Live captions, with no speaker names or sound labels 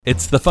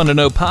It's the Fun to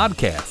Know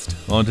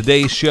podcast. On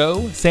today's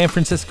show, San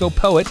Francisco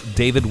poet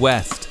David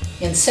West.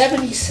 In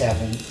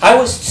 77, I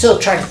was still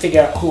trying to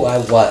figure out who I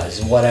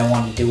was and what I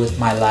wanted to do with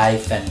my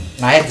life, and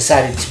I had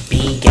decided to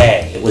be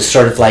gay. It was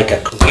sort of like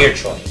a career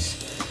choice.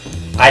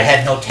 I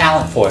had no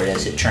talent for it,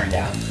 as it turned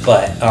out,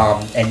 but,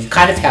 and you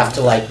kind of have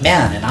to like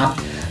men, and I'm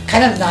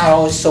kind of not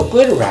always so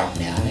good around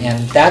men,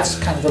 and that's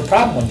kind of a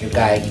problem when you're a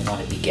guy and you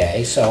want to be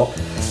gay, so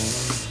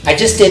I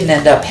just didn't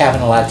end up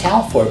having a lot of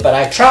talent for it, but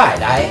I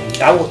tried.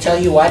 I will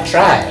tell you, I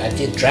tried. I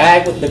did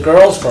drag with the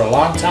girls for a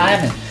long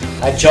time,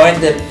 and I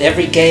joined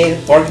every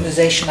gay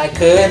organization I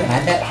could, and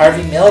I met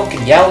Harvey Milk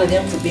and yelled at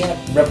him for being a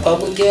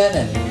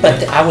Republican,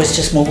 but I was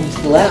just moving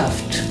to the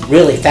left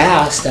really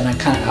fast, and I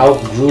kind of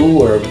outgrew,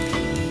 or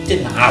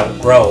didn't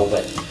outgrow,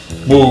 but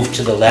moved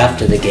to the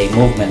left of the gay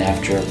movement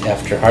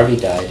after Harvey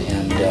died.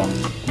 And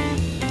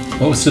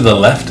what was to the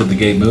left of the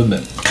gay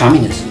movement?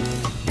 Communism.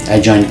 I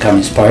joined the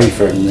Communist Party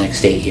for the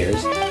next 8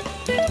 years.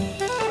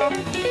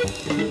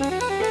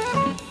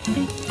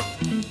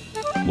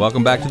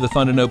 Welcome back to the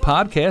Fun to Know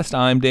podcast.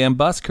 I'm Dan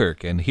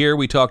Buskirk, and here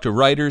we talk to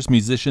writers,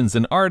 musicians,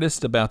 and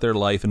artists about their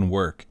life and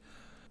work.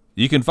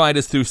 You can find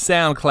us through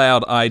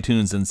SoundCloud,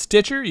 iTunes, and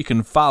Stitcher. You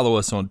can follow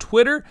us on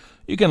Twitter.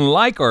 You can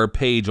like our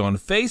page on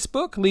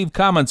Facebook, leave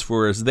comments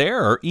for us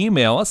there, or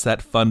email us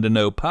at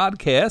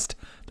funtonopodcast,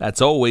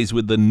 that's always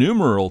with the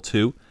numeral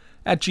 2,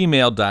 at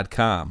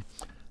gmail.com.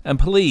 And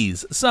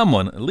please,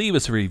 someone, leave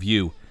us a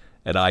review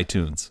at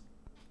iTunes.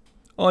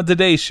 On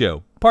today's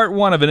show, part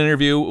 1 of an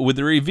interview with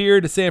the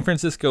revered San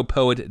Francisco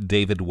poet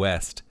David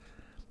West.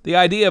 The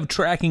idea of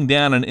tracking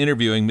down and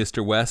interviewing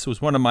Mr. West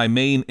was one of my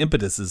main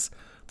impetuses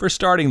for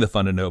starting the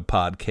Fun to Know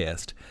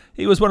podcast.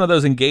 He was one of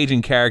those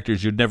engaging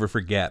characters you'd never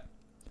forget.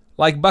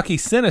 Like Bucky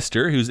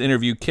Sinister, whose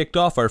interview kicked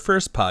off our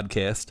first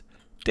podcast,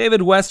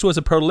 David West was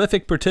a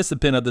prolific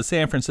participant of the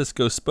San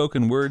Francisco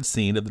spoken word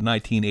scene of the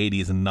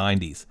 1980s and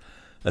 90s.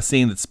 A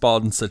scene that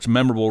spawned such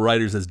memorable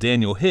writers as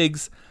Daniel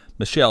Higgs,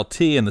 Michelle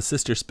T. and the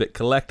Sister Spit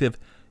Collective,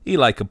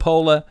 Eli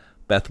Coppola,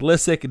 Beth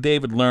Lissick,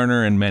 David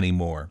Lerner, and many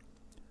more.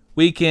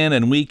 Week in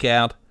and week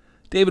out,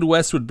 David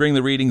West would bring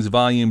the readings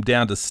volume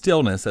down to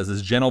stillness as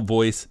his gentle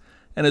voice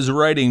and his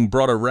writing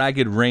brought a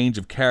ragged range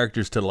of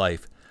characters to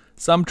life,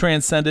 some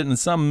transcendent and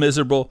some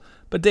miserable,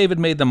 but David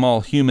made them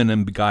all human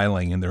and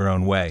beguiling in their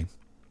own way.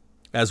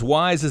 As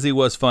wise as he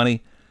was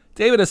funny,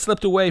 David has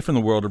slipped away from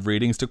the world of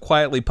readings to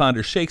quietly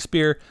ponder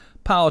Shakespeare,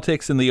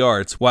 politics, and the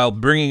arts, while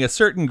bringing a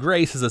certain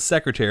grace as a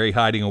secretary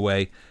hiding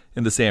away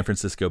in the San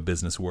Francisco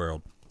business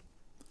world.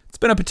 It's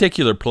been a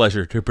particular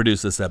pleasure to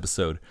produce this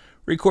episode,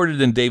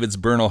 recorded in David's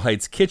Bernal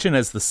Heights kitchen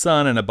as the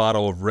sun and a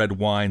bottle of red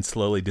wine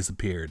slowly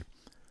disappeared.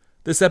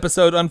 This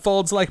episode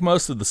unfolds like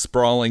most of the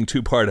sprawling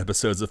 2-part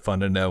episodes of Fun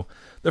to Know.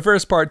 The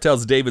first part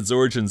tells David's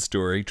origin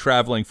story,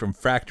 traveling from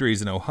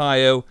factories in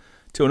Ohio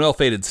to an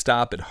ill-fated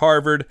stop at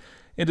Harvard,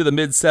 into the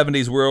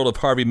mid-'70s world of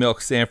Harvey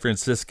Milk, San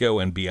Francisco,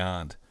 and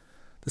beyond.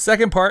 The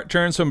second part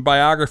turns from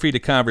biography to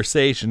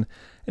conversation,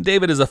 and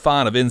David is a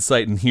font of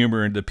insight and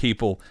humor into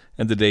people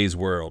and today's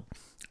world.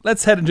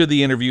 Let's head into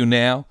the interview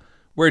now,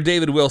 where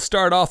David will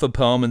start off a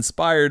poem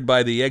inspired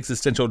by the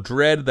existential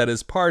dread that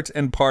is part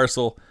and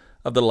parcel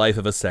of the life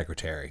of a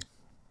secretary.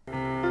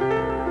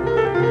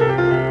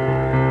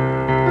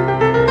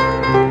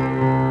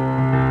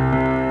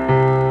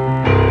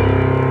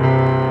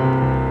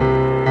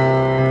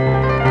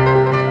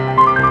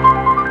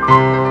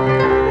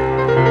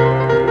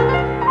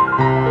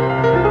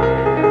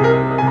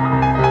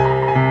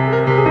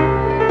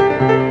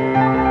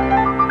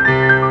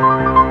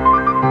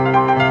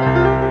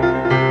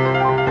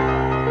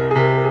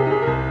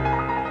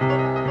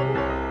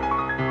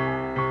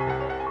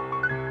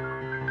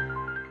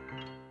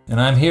 And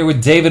I'm here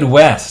with David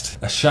West,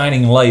 a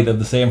shining light of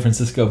the San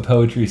Francisco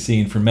poetry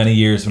scene for many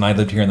years. When I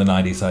lived here in the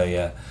 90s,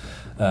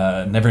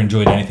 I never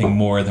enjoyed anything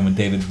more than when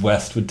David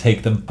West would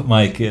take the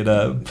mic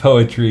at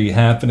poetry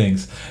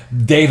happenings.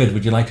 David,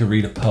 would you like to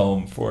read a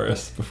poem for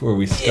us before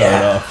we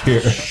start off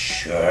here?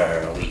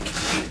 Sure, we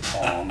can read a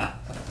poem.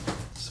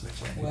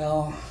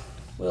 Well,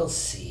 we'll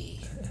see.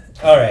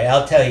 All right,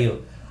 I'll tell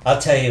you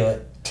a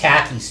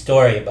tacky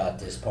story about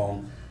this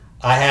poem.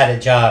 I had a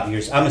job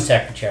I'm a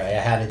secretary.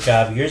 I had a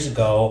job years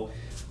ago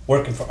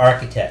working for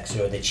architects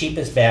who are the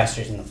cheapest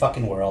bastards in the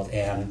fucking world,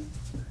 and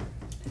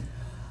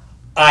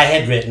I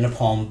had written a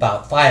poem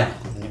about filing,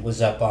 and it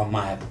was up on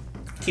my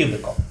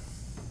cubicle.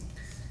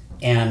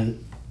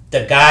 And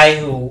the guy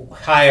who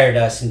hired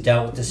us and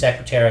dealt with the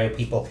secretarial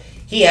people,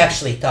 he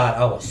actually thought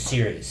I was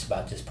serious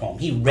about this poem.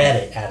 He read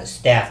it at a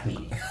staff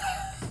meeting.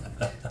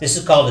 This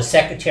is called A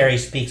Secretary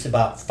Speaks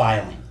About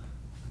Filing.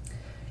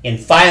 In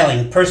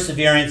filing,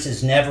 perseverance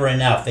is never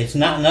enough. It's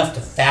not enough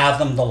to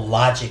fathom the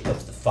logic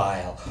of the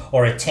file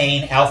or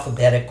attain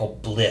alphabetical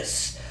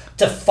bliss.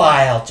 To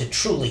file, to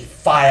truly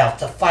file,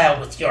 to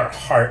file with your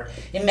heart.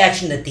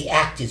 Imagine that the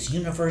act is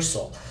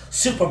universal.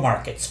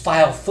 Supermarkets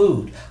file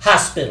food.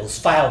 Hospitals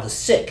file the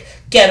sick.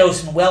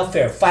 Ghettos and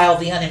welfare file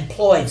the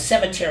unemployed.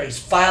 Cemeteries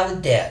file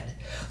the dead.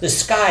 The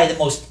sky, the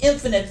most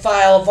infinite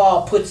file of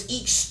all, puts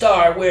each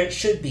star where it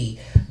should be.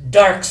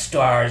 Dark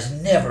stars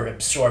never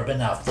absorb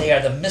enough. They are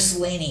the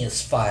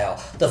miscellaneous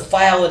file, the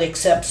file that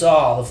accepts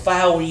all, the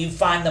file where you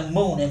find the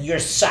moon in your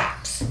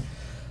socks.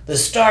 The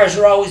stars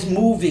are always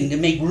moving to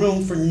make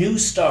room for new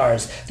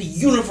stars. The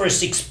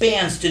universe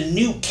expands to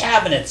new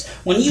cabinets.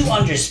 When you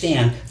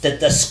understand that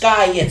the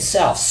sky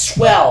itself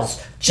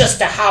swells just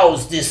to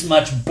house this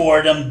much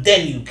boredom,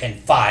 then you can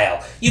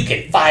file. You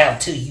can file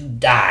till you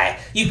die.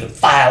 You can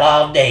file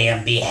all day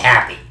and be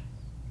happy.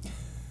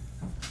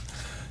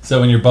 So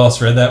when your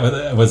boss read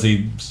that, was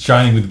he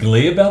shining with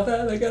glee about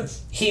that, I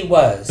guess? He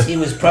was. He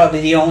was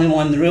probably the only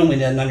one in the room who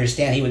didn't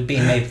understand he was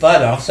being made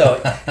fun of, so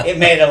it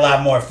made it a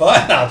lot more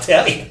fun, I'll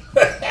tell you.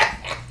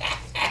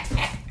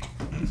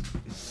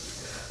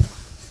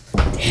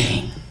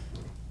 Dang.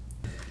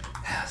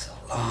 That was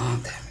a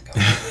long time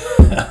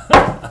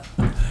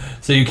ago.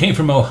 So you came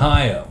from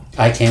Ohio.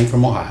 I came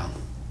from Ohio.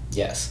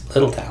 Yes.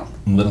 Little town.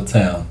 Little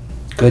town.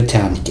 Good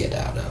town to get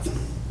out of.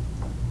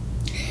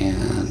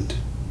 And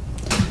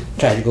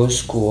tried to go to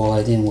school.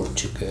 I didn't work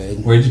too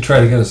good. Where did you try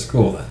to go to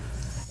school then?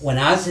 When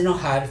I was in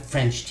Ohio, a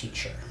French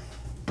teacher.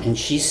 And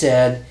she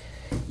said,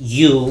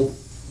 you,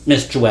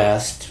 Mr.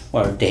 West,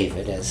 or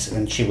David,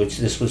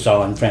 this was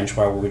all in French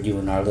while we were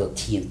doing our little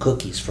tea and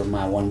cookies for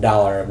my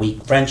 $1 a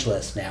week French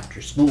lesson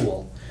after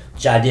school,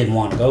 which I didn't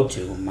want to go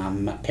to.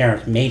 My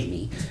parents made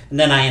me. And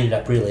then I ended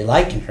up really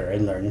liking her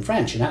and learning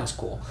French, and that was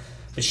cool.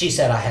 But she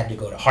said I had to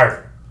go to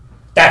Harvard.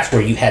 That's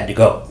where you had to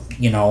go,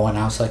 and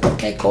I was like,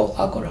 okay, cool,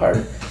 I'll go to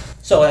Harvard.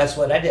 So that's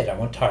what I did. I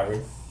went to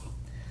Harvard.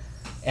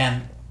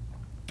 And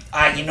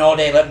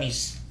they let me...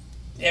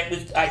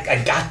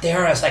 I got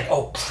there, I was like,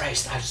 oh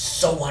Christ, I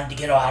so wanted to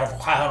get out of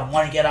Ohio, I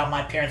wanted to get out of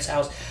my parents'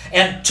 house.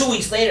 And 2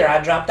 weeks later, I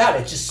dropped out.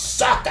 It just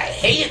sucked. I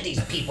hated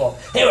these people.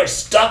 They were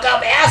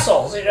stuck-up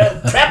assholes.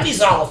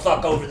 Preppies all the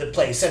fuck over the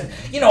place. And,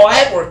 I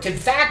had worked in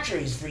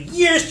factories for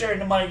years to earn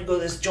the money to go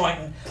to this joint.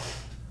 And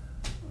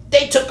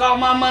they took all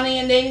my money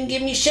and they didn't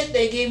give me shit.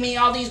 They gave me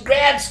all these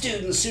grad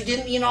students who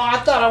didn't, I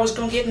thought I was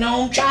going to get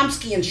Noam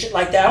Chomsky and shit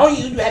like that. Oh,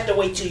 you have to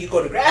wait till you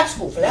go to grad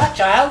school for that,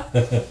 child.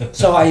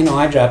 So, I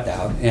dropped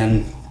out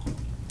and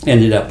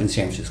ended up in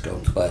San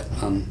Francisco. But,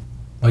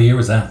 what year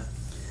was that?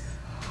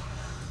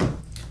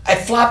 I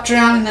flopped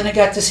around and then I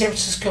got to San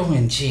Francisco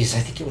and, I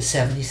think it was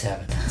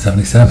 77.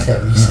 77?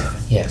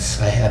 77,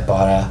 yes. I had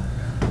bought a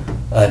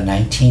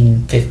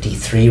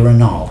 1953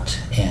 Renault,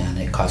 and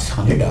it cost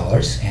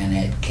 $100, and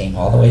it came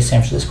all the way to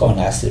San Francisco and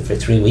lasted for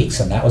 3 weeks,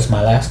 and that was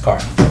my last car.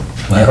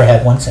 Wow. Never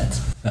had one since.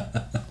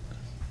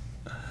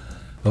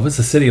 What was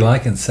the city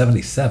like in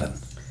 77?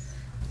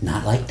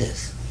 Not like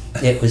this.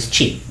 It was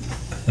cheap.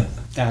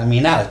 I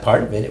mean, that was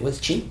part of it. It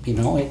was cheap,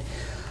 when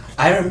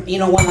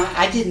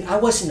I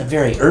wasn't a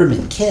very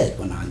urban kid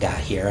when I got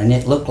here, and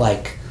it looked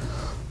like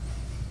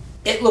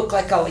a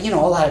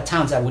lot of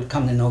towns I would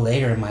come to know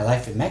later in my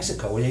life in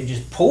Mexico where they're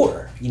just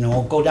poor.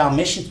 Go down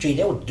Mission Street,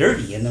 they were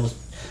dirty, and those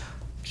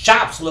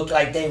shops looked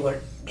like they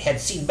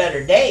had seen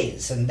better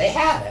days, and they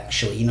had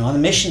actually. The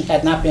Mission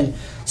had not been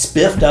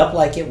spiffed up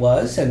like it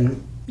was,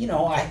 and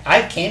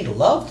I came to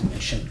love the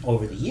Mission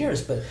over the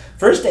years. But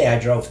first day I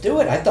drove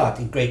through it, I thought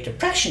the Great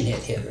Depression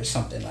had hit or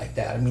something like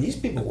that. I mean, these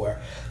people were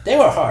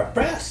hard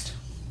pressed.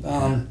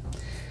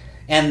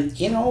 And,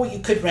 you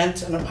could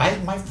rent,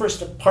 my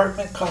first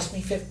apartment cost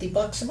me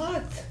 $50 a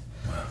month.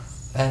 Wow.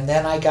 And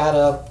then I got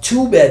a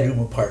 2-bedroom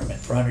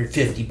apartment for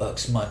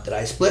 $150 a month that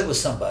I split with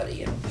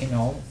somebody. And,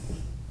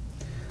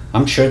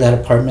 I'm sure that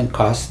apartment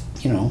cost,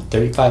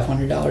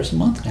 $3,500 a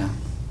month now.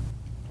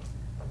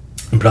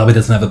 And probably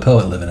doesn't have a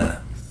poet living in it.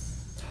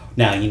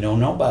 Now, you don't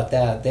know about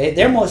that.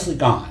 They're mostly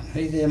gone.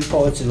 Them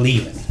poets are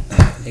leaving.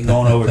 They're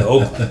going over to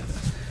Oakland.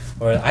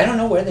 Or I don't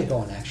know where they're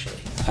going, actually.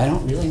 I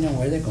don't really know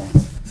where they're going.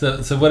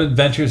 So what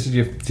adventures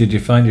did you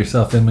find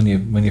yourself in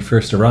when you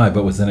first arrived?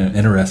 What was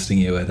interesting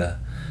you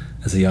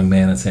as a young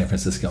man in San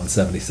Francisco in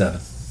 77?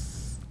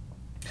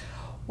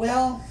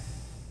 Well,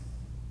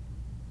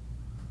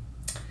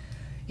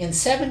 in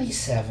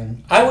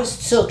 77, I was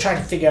still trying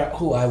to figure out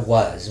who I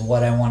was and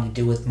what I wanted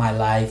to do with my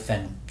life,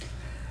 and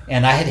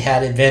I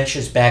had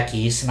adventures back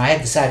east, and I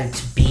had decided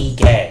to be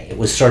gay. It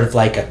was sort of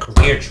like a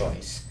career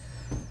choice.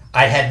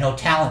 I had no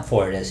talent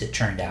for it, as it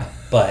turned out.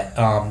 But,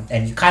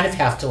 and you kind of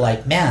have to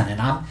like men, and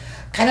I'm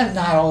kind of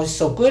not always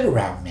so good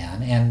around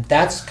men, and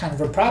that's kind of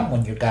a problem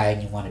when you're a guy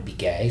and you want to be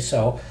gay.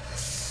 So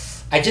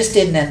I just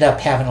didn't end up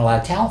having a lot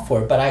of talent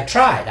for it, but I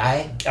tried.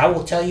 I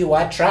will tell you,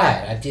 I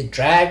tried. I did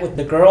drag with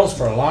the girls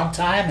for a long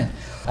time, and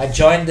I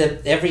joined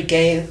every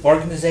gay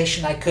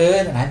organization I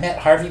could, and I met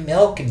Harvey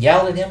Milk and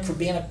yelled at him for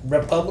being a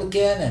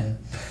Republican, and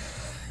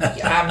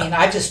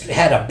I just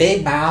had a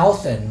big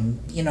mouth, and,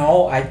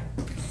 I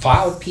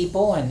fought with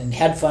people and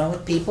had fun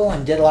with people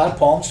and did a lot of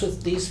poems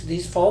with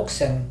these folks,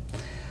 and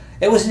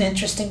it was an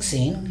interesting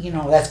scene.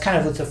 That's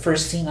kind of the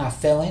first scene I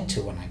fell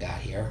into when I got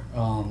here.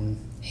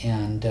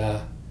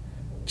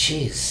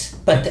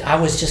 But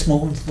I was just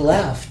moving to the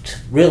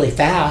left really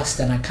fast,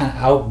 and I kind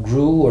of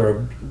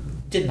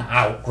didn't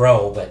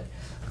outgrow, but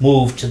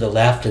moved to the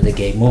left of the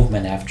gay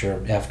movement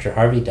after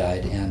Harvey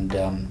died. And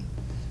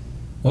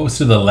what was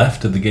to the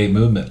left of the gay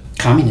movement?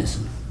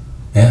 Communism.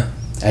 Yeah.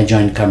 I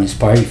joined the Communist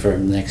Party for the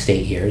next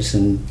 8 years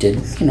and did,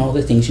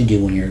 the things you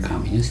do when you're a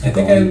communist. I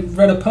think I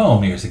read a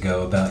poem years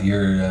ago about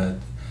your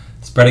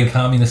spreading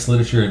communist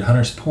literature at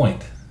Hunters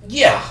Point.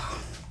 Yeah.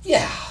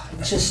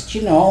 Just,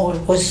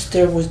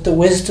 there was the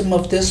wisdom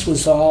of this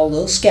was all a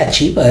little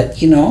sketchy,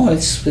 but,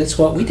 it's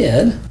what we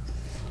did.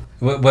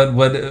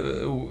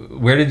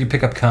 Where did you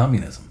pick up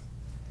communism?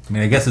 I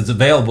mean, I guess it's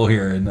available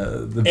here in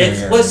the Bay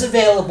Area. It was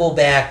available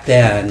back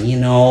then,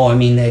 I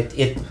mean,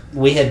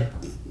 we had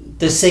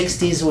the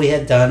 60s, we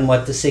had done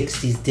what the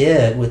 60s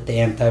did with the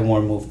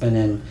anti-war movement,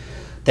 and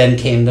then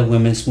came the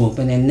women's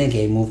movement and the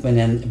gay movement,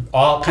 and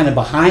all kind of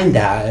behind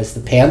that, as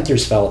the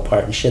Panthers fell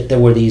apart and shit, there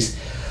were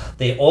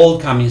the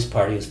old Communist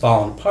Party was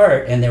falling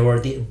apart, and there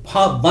were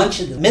a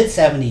bunch of the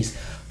mid-70s,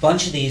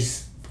 bunch of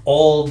these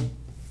old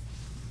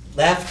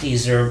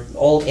lefties or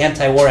old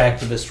anti-war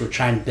activists were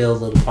trying to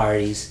build little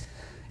parties.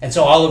 And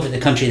so all over the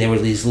country there were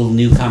these little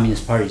new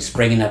communist parties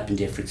springing up in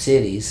different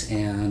cities,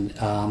 and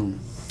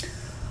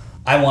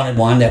I wanted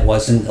one that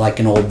wasn't like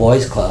an old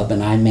boys club,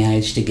 and I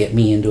managed to get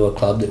me into a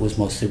club that was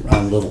mostly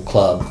run,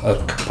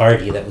 a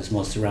party that was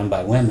mostly run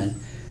by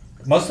women,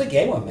 mostly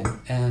gay women,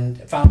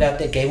 and found out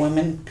that gay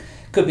women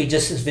could be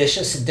just as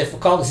vicious and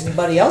difficult as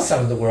anybody else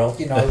out of the world.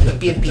 Being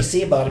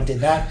PC about it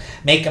did not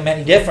make them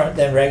any different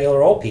than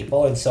regular old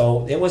people, and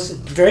so it was a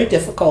very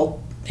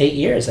difficult 8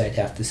 years, I'd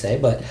have to say,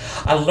 but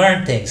I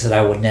learned things that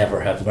I would never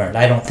have learned.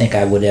 I don't think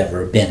I would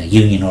ever have been a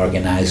union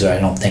organizer. I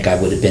don't think I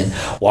would have been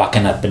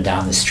walking up and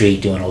down the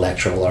street doing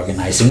electoral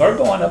organizing, or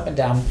going up and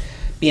down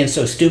being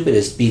so stupid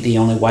as to be the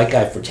only white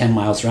guy for 10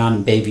 miles around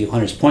in Bayview,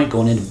 Hunters Point,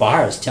 going into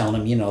bars telling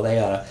them, they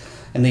ought to,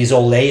 and these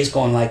old ladies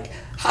going like,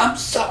 I'm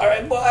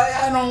sorry, boy,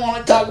 I don't want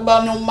to talk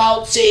about no Mao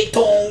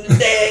Zedong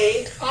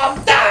today.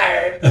 I'm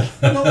tired.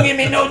 Don't give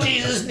me no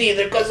Jesus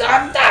neither, because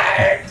I'm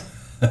tired.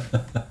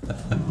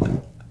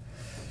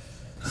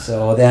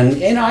 So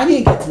then, I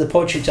didn't get to the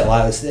poetry till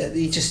I was,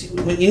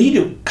 when you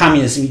do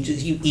communism,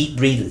 you eat,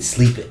 breathe, and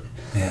sleep it.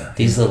 Yeah.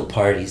 These little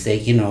parties,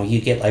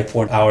 you get like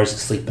 4 hours of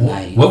sleep a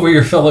night. What were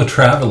your fellow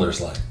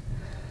travelers like?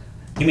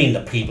 You mean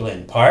the people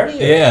in the party?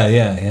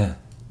 Yeah.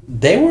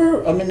 They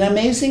were an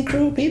amazing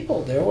crew of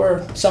people.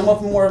 Some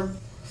of them were,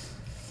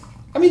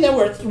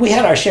 we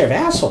had our share of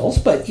assholes,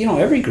 but,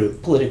 every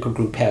political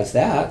group has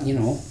that,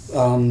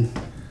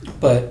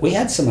 but we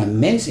had some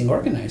amazing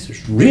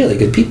organizers, really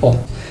good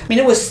people.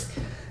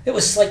 It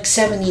was like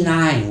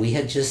 79. We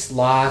had just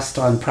lost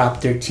on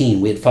Prop 13.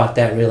 We had fought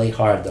that really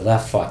hard. The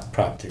left fought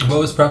Prop 13. What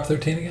was Prop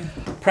 13 again?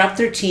 Prop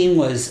 13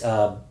 was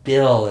a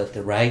bill that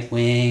the right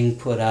wing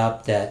put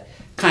up that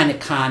kind of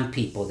conned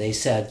people. They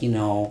said,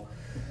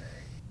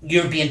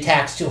 you're being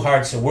taxed too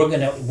hard, so we're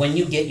going to, when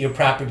you get your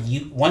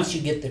property, once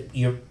you get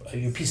your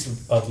piece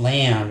of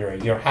land or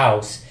your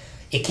house,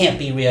 it can't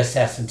be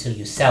reassessed until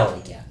you sell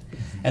it again.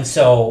 And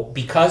so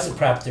because of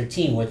Prop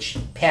 13, which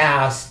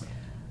passed,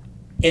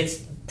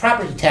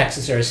 property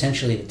taxes are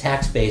essentially the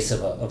tax base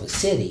of a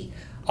city.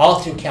 All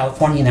through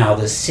California now,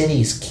 the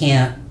cities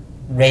can't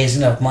raise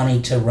enough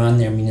money to run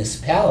their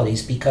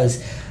municipalities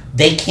because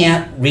they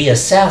can't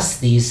reassess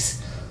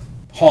these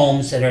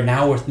homes that are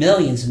now worth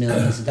millions and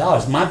millions of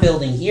dollars. My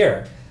building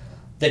here,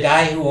 the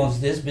guy who owns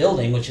this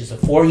building, which is a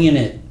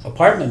 4-unit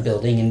apartment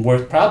building and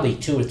worth probably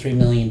 $2 or $3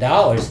 million,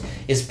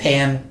 is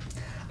paying,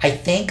 I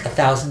think,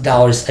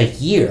 $1,000 a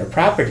year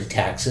property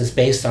taxes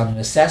based on an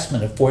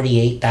assessment of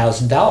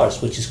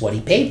 $48,000, which is what he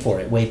paid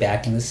for it way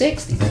back in the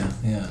 60s.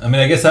 Yeah.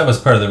 I guess that was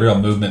part of the real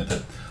movement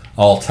that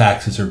all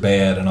taxes are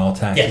bad and all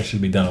taxes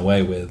should be done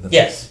away with.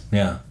 Yes.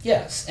 Yeah.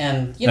 Yes,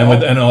 and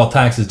and all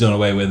taxes done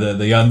away with.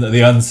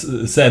 The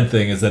unsaid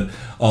thing is that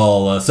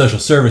all social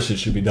services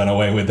should be done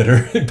away with that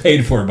are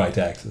paid for by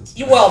taxes.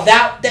 Well,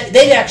 that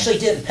they actually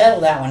didn't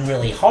peddle that one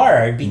really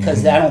hard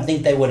because I don't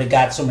think they would have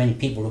got so many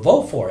people to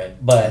vote for it.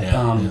 But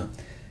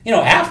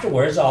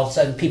afterwards, all of a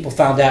sudden, people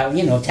found out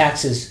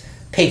taxes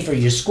pay for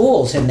your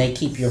schools and they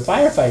keep your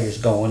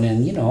firefighters going,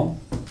 and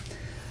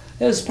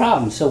it was a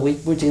problem. So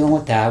we're dealing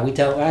with that.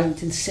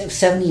 In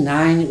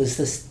 79, it was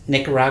this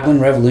Nicaraguan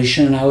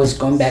revolution, and I was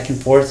going back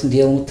and forth and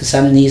dealing with the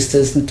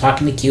Sandinistas and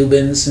talking to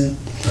Cubans, and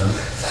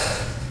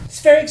it's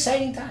a very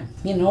exciting time,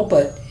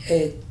 but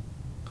it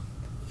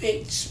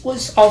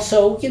was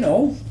also,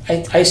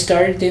 I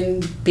started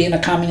in being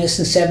a communist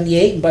in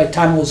 78, and by the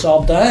time it was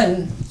all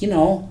done,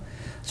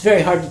 it's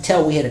very hard to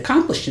tell we had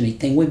accomplished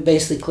anything. We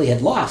basically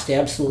had lost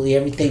absolutely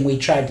everything we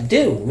tried to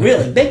do,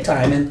 really big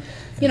time, and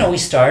we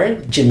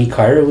started, Jimmy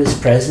Carter was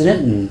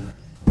president, and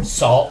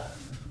SALT,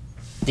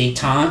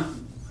 detente,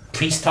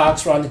 peace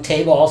talks were on the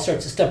table, all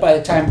sorts of stuff. By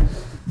the time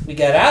we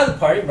got out of the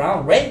party,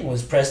 Ronald Reagan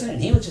was president,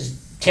 and he was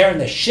just tearing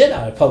the shit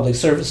out of public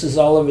services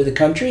all over the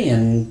country,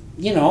 and,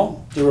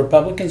 the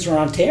Republicans were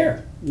on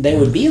tear. They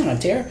would be on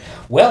tear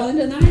well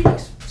into the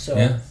 90s.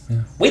 So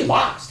we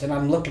lost, and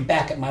I'm looking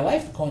back at my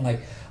life and going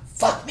like,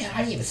 fuck, man,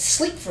 I didn't even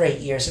sleep for 8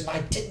 years, and I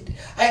didn't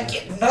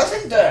get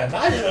nothing done.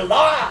 I did a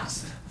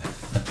loss.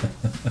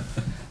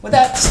 Well,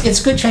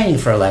 it's good training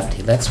for a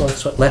lefty. That's what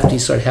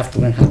lefties sort of have to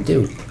learn how to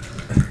do.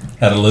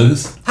 How to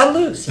lose? How to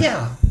lose,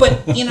 yeah.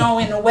 But, in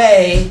a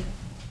way,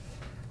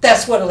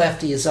 that's what a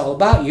lefty is all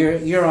about. You're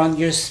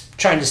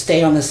trying to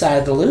stay on the side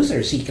of the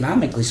losers,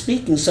 economically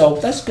speaking. So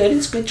that's good.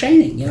 It's good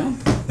training, you know.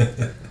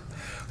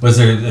 Was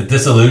there a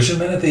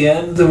disillusionment at the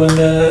end when?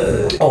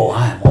 Oh,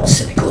 I'm a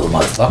cynical little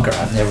motherfucker.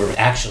 I've never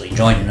actually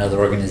joined another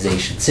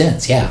organization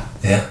since. Yeah.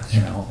 Yeah.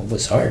 You know, it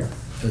was hard.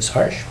 It was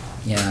harsh.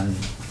 Yeah. And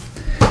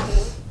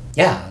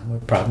yeah, there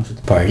were problems with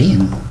the party,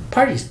 and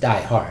parties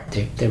die hard.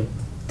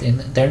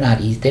 They're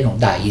not easy. They don't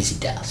die easy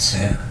deaths.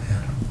 Yeah.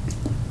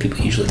 People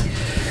usually,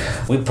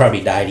 we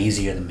probably died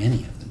easier than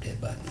many of them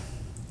did, but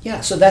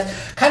yeah. So that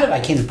kind of,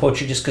 I came to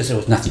poetry just because there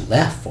was nothing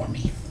left for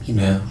me. You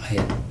know,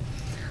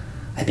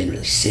 I'd been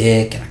really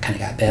sick, and I kind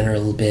of got better a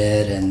little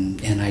bit,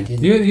 and I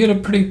didn't. You had a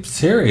pretty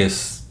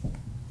serious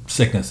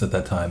sickness at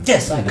that time.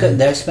 Yes, I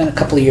could. I spent a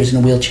couple of years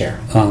in a wheelchair,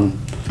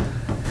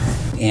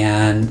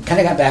 and kind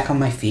of got back on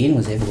my feet and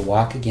was able to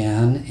walk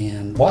again.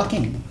 And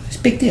walking is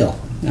a big deal.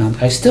 Now,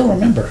 I still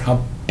remember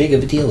how big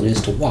of a deal it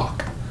is to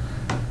walk.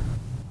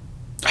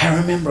 I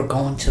remember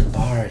going to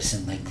bars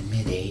in like the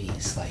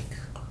mid-'80s, like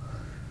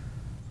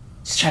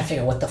just trying to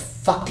figure out what the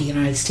fuck the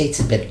United States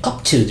had been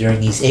up to during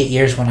these 8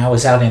 years when I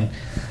was out in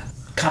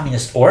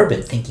communist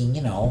orbit, thinking,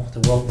 you know,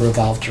 the world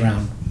revolved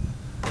around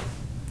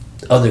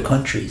other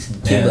countries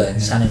and Cuba and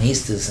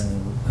Sandinistas,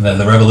 and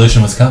the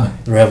revolution was coming.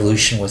 The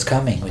revolution was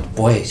coming.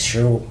 Boy,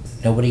 sure,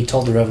 nobody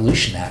told the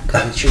revolution that,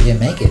 because it sure didn't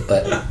make it.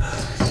 But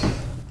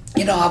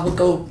you know, I would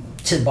go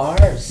to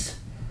bars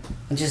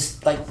and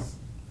just like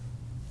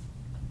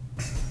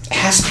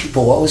ask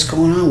people what was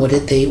going on, what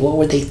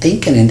were they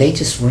thinking, and they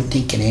just weren't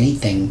thinking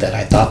anything that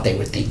I thought they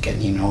were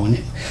thinking, you know. And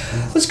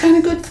it was kind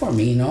of good for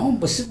me, you know. It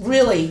was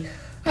really,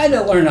 I had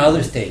to learn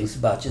other things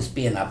about just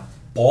being a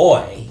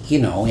boy, you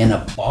know, in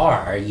a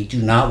bar. You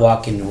do not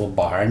walk into a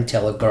bar and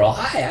tell a girl,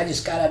 "Hi, I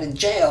just got out of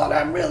jail and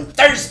I'm really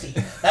thirsty."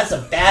 That's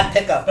a bad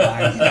pickup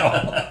line, you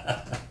know.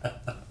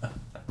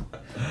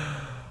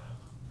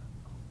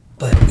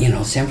 But, you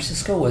know, San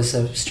Francisco was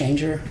kind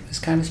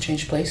of a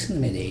strange place in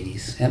the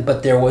mid-'80s.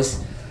 But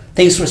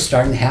things were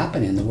starting to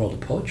happen in the world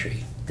of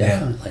poetry,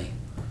 definitely.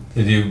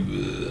 Yeah. Did you,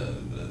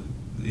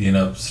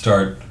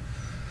 start...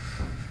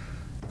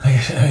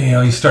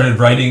 you started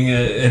writing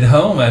at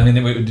home. I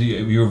mean,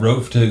 you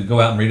wrote to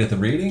go out and read at the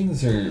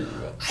readings, or?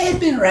 I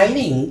had been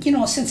writing, you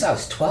know, since I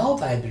was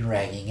 12. I had been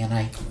writing, and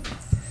I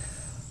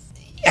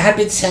had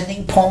been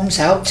sending poems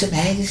out to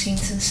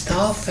magazines and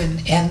stuff,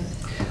 and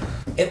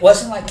it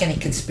wasn't like any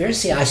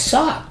conspiracy. I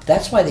sucked.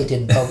 That's why they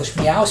didn't publish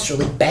me. I was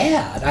really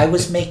bad. I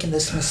was making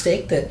this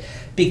mistake that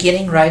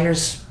beginning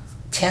writers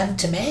tend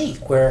to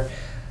make, where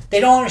they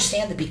don't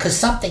understand that because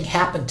something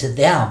happened to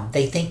them,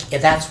 they think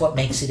that's what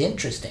makes it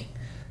interesting.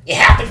 It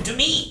happened to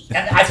me,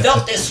 and I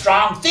felt this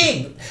strong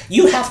thing.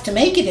 You have to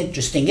make it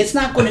interesting. It's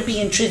not going to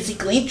be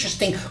intrinsically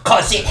interesting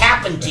because it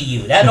happened to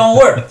you. That don't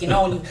work. You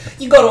know,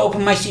 you go to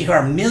open mics, you hear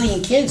a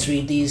million kids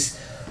read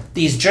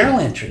these journal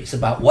entries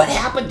about what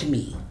happened to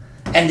me,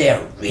 and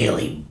they're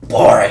really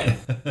boring.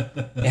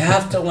 You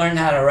have to learn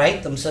how to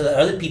write them so that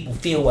other people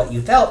feel what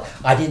you felt.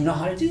 I didn't know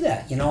how to do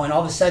that, you know, and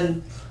all of a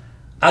sudden,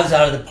 I was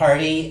out of the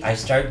party. I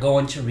started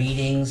going to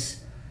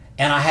readings,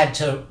 and I had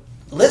to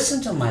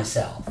listen to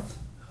myself.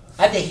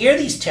 I had to hear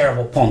these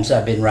terrible poems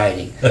I've been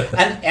writing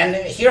and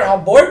hear how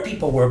bored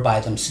people were by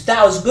them. So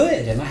that was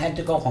good. And I had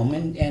to go home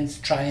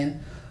and try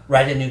and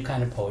write a new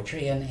kind of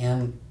poetry.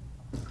 And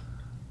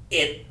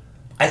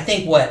I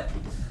think what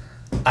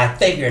I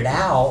figured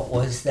out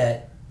was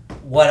that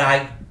what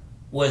I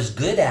was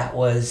good at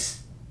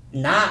was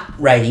not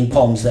writing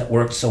poems that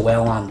worked so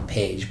well on the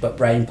page, but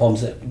writing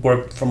poems that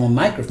worked from a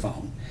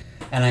microphone.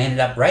 And I ended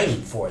up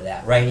writing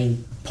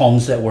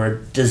poems that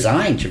were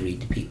designed to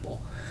read to people.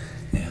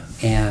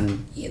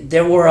 And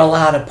there were a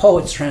lot of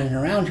poets running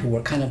around who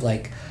were kind of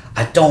like,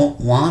 I don't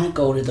want to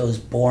go to those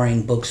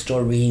boring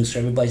bookstore readings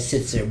where everybody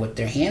sits there with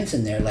their hands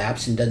in their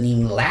laps and doesn't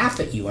even laugh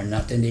at you or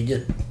nothing.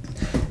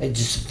 They're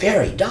just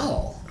very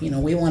dull. You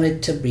know, we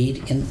wanted to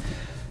read in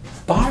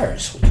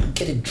bars where you could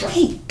get a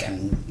drink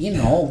and, you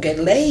know, get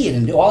laid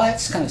and do all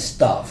that kind of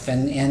stuff.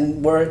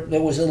 And where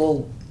there was a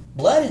little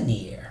blood in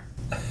the air.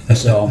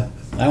 So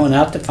I went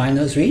out to find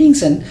those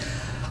readings, and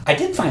I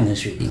did find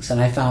those readings,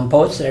 and I found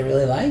poets that I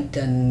really liked,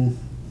 and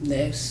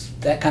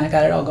that kind of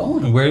got it all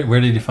going. Where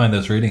did you find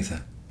those readings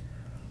at?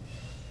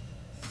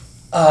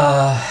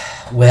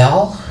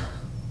 Well,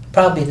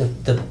 probably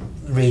the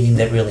reading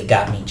that really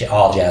got me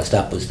all jazzed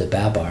up was the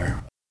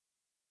Babar.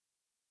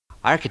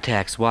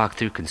 Architects walk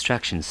through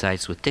construction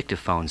sites with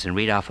dictaphones and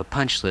read off a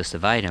punch list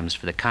of items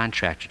for the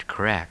contractor to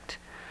correct.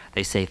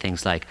 They say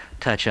things like,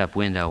 touch-up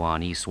window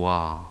on east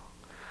wall.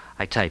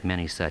 I type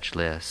many such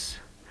lists.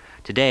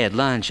 Today at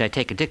lunch, I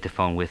take a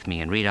dictaphone with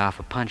me and read off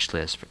a punch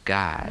list for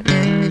God.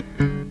 Ding!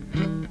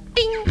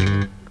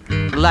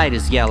 The light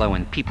is yellow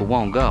and people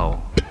won't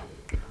go.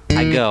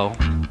 I go.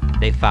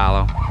 They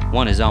follow.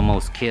 One is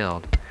almost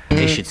killed.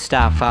 They should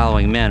stop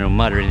following men who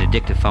mutter into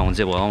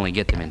dictaphones. It will only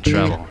get them in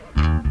trouble.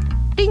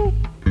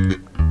 Ding!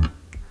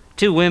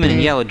 Two women in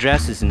yellow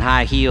dresses and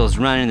high heels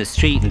run in the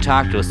street and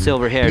talk to a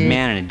silver-haired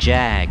man in a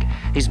Jag.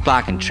 He's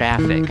blocking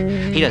traffic.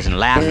 He doesn't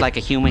laugh like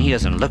a human. He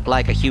doesn't look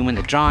like a human.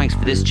 The drawings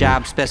for this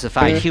job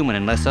specify human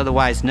unless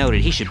otherwise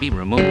noted. He should be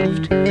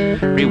removed.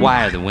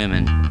 Rewire the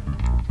women.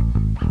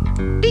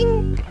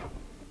 Ding!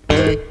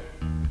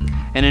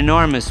 An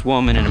enormous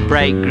woman in a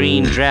bright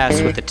green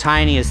dress with the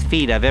tiniest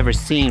feet I've ever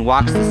seen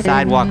walks the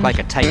sidewalk like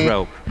a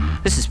tightrope.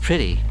 This is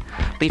pretty.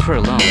 Leave her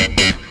alone.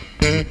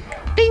 Ding!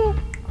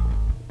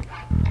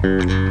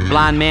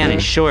 Blonde man in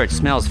shorts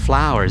smells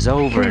flowers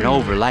over and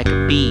over like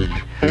a bee.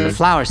 The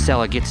flower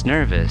seller gets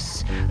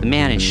nervous. The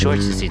man in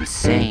shorts is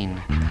insane.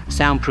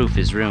 Soundproof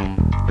his room.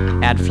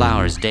 Add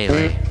flowers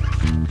daily.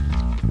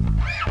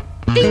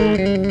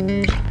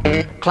 Ding!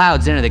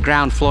 Clouds enter the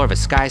ground floor of a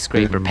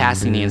skyscraper,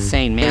 passing the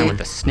insane man with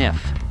a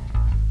sniff.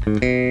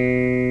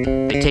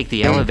 They take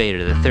the elevator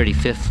to the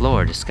 35th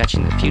floor,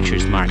 discussing the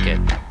futures market.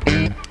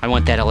 I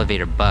want that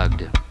elevator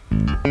bugged.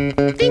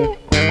 Ding!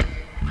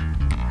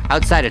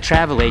 Outside a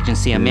travel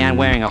agency, a man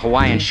wearing a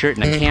Hawaiian shirt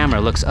and a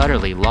camera looks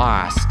utterly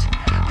lost.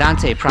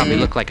 Dante probably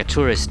looked like a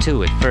tourist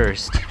too at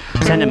first.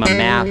 Send him a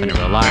map and a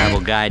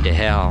reliable guide to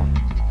hell.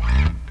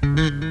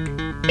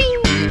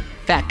 Bing!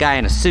 Fat guy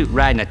in a suit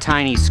riding a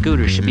tiny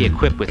scooter should be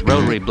equipped with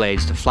rotary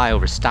blades to fly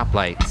over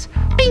stoplights.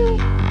 Bing!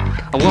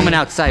 A woman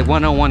outside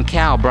 101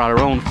 Cal brought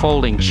her own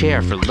folding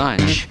chair for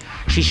lunch.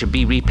 She should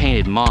be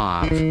repainted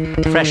mauve.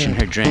 Freshen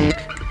her drink.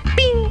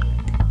 Bing!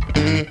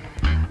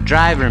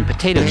 Driver in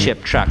potato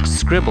chip truck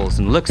scribbles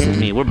and looks at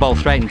me. We're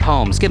both writing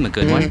poems. Give him a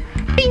good one.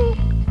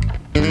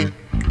 Bing!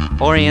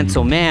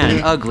 Oriental man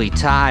in ugly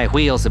tie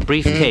wheels a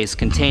briefcase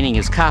containing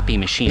his copy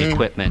machine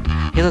equipment.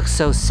 He looks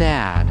so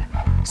sad.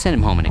 Send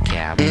him home in a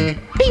cab.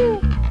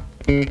 Bing!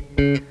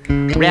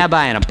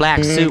 Rabbi in a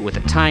black suit with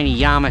a tiny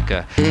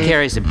yarmulke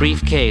carries a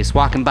briefcase,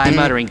 walking by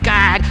muttering,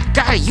 God,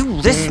 are you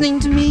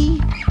listening to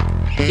me?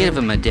 Give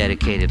him a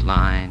dedicated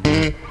line.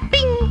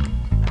 Bing!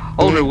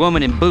 Older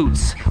woman in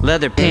boots,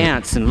 leather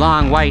pants, and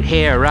long white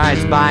hair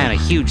rides by on a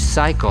huge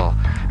cycle.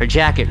 Her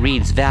jacket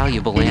reads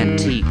valuable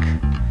antique.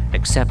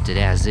 Accepted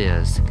as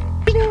is.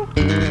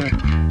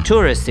 Bing!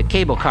 Tourists at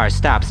cable car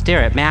stops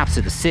stare at maps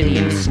of the city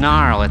and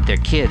snarl at their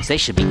kids. They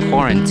should be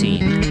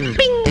quarantined.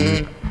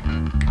 Bing!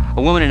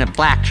 A woman in a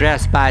black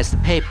dress buys the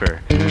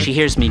paper. She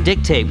hears me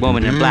dictate.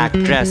 Woman in a black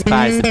dress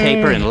buys the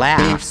paper and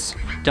laughs.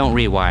 Don't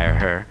rewire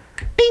her.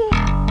 Bing!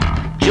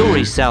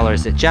 Jewelry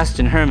sellers at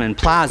Justin Herman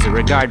Plaza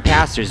regard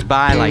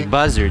passers-by like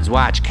buzzards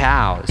watch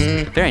cows.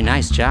 Very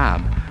nice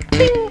job.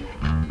 Bing!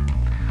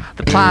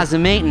 The plaza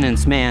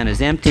maintenance man is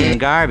emptying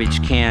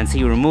garbage cans.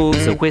 He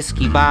removes a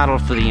whiskey bottle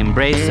for the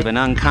embrace of an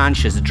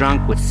unconscious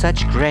drunk with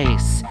such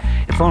grace.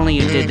 If only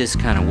you did this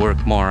kind of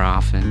work more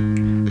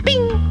often.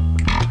 Bing!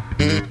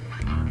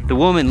 The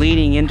woman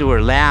leaning into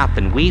her lap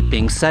and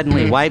weeping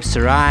suddenly wipes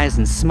her eyes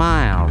and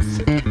smiles.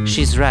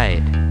 She's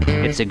right.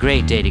 It's a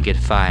great day to get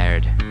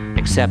fired.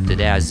 Accepted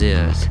as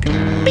is.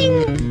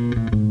 Bing!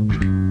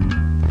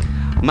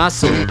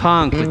 Muscled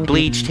punk with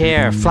bleached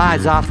hair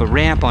flies off a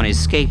ramp on his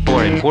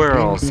skateboard and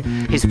whirls.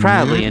 He's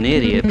probably an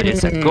idiot, but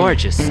it's a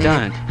gorgeous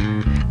stunt.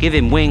 Give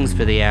him wings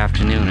for the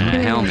afternoon and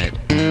a helmet.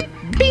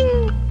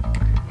 Bing!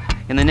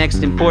 In the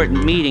next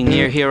important meeting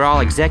near here, all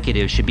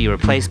executives should be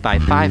replaced by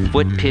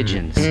 5-foot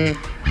pigeons.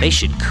 They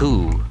should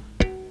coo.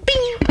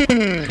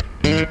 Bing!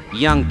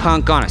 Young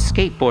punk on a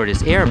skateboard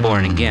is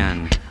airborne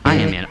again. I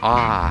am in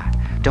awe.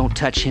 Don't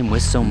touch him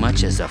with so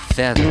much as a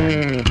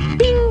feather.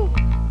 Bing!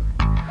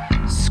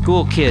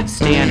 School kids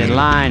stand in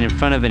line in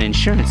front of an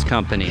insurance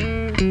company.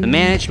 The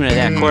management of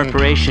that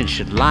corporation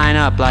should line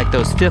up like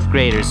those 5th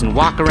graders and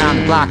walk around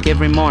the block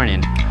every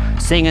morning,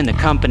 singing the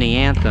company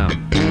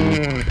anthem.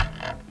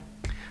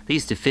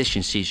 These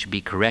deficiencies should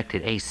be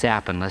corrected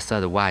ASAP unless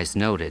otherwise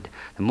noted.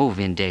 The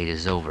move-in date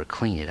is over.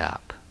 Clean it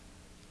up.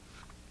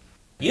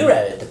 You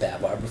read it at the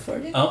Bat Bar before,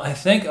 didn't you? Oh, I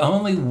think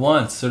only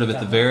once, sort of at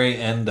the very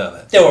end of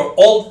it. There were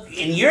old,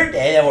 in your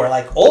day, there were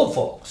like old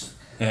folks.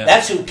 Yeah.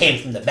 That's who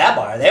came from the Bat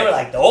Bar. They were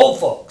like the old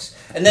folks.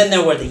 And then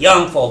there were the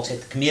young folks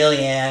at the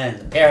Chameleon and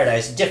the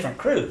Paradise, different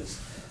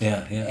crews.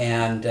 Yeah, yeah.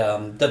 And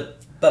the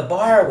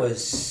Babar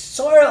was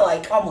sort of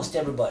like almost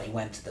everybody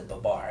went to the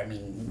Babar. I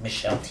mean,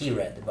 Michelle T.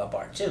 read the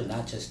Babar too,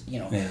 not just,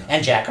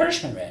 and Jack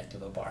Hirschman read the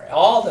Babar.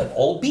 All the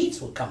old beats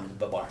would come to the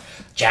Babar.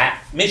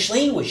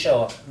 Michelin would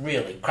show up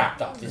really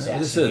cracked off his ass.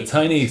 This is a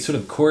tiny sort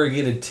of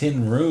corrugated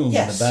tin room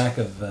in the back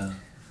of...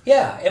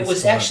 it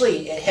was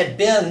actually, it had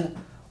been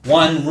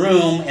one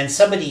room and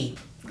somebody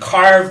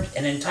carved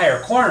an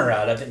entire corner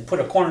out of it and put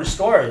a corner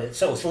store,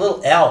 so it was a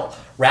little L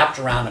wrapped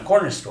around a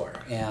corner store.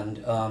 And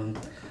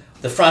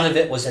the front of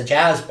it was a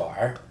jazz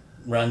bar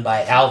run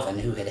by Alvin,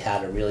 who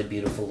had a really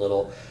beautiful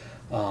little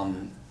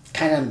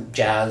kind of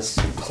jazz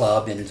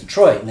club in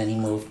Detroit. And then he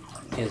moved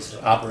his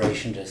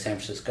operation to San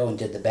Francisco and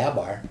did the Bat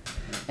Bar.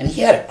 And he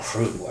had a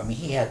crew. I mean,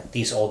 he had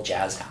these old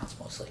jazz hounds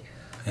mostly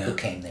who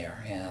came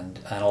there, and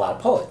a lot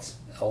of poets,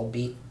 old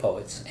beat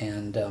poets.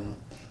 And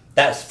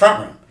that's the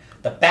front room.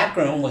 The back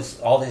room was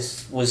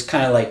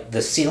kind of like,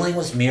 the ceiling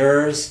was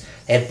mirrors.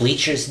 They had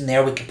bleachers in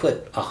there. We could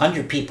put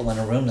 100 people in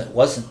a room that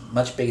wasn't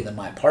much bigger than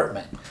my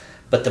apartment.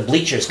 But the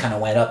bleachers kind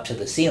of went up to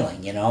the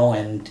ceiling,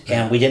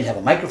 and we didn't have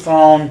a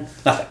microphone,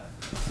 nothing.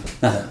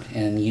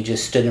 And you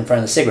just stood in front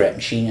of the cigarette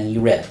machine and you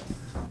read.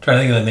 I'm trying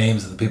to think of the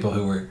names of the people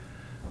who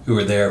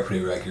were there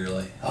pretty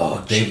regularly.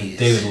 Oh, David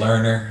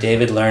Lerner.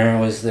 David Lerner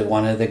was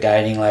one of the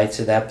guiding lights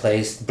of that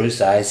place.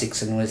 Bruce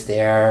Isaacson was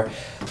there.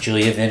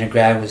 Julia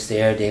Vinograd was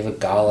there. David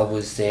Gala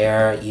was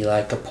there.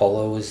 Eli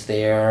Coppola was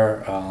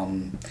there.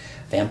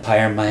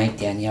 Vampire Mike,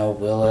 Danielle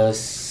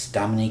Willis,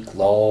 Dominique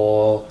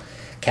Lowell,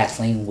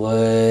 Kathleen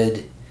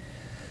Wood.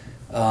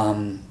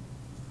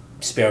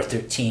 Sparrow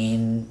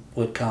 13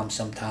 would come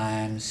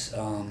sometimes.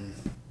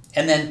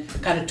 And then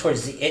kind of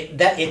towards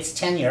its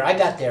tenure, I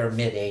got there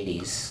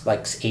mid-'80s,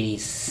 like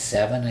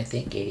 87, I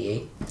think,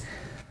 88.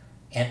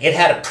 And it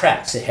had a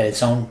press. It had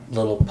its own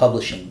little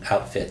publishing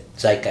outfit,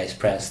 Zeitgeist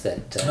Press,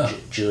 that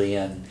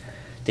Julia and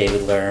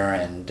David Lerner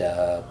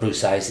and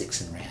Bruce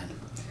Isaacson ran.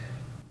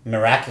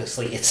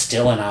 Miraculously, it's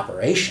still in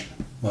operation.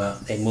 Wow.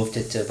 They moved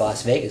it to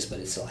Las Vegas, but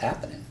it's still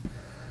happening.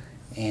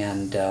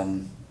 And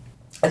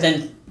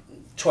then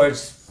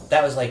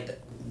that was like the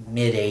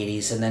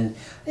mid-'80s, and then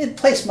the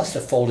place must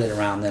have folded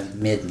around the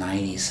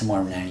mid-'90s,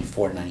 somewhere in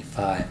 94,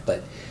 95.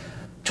 But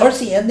towards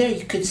the end there,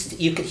 you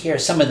could hear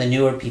some of the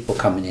newer people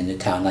coming into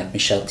town, like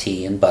Michelle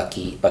T. and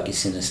Bucky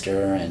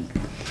Sinister, and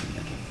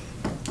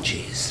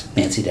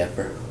Nancy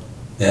Depper.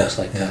 Yeah,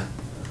 like that.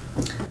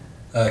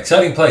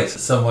 Exciting place,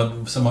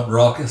 somewhat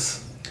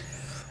raucous.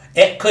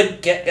 It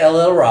could get a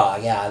little raw,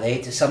 yeah.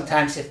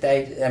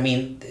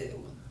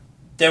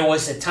 There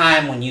was a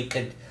time when you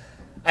could.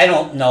 I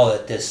don't know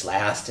that this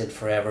lasted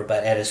forever,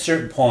 but at a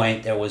certain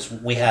point,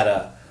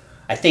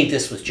 I think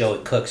this was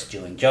Joey Cook's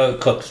doing. Joey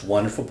Cook's a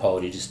wonderful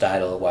poet. He just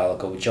died a little while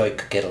ago, but Joey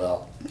could get a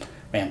little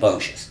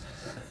rambunctious.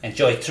 And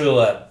Joey threw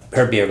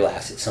her beer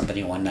glass at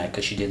somebody one night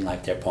because she didn't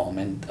like their poem,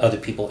 and other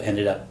people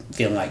ended up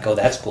feeling like, oh,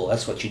 that's cool.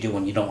 That's what you do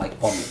when you don't like a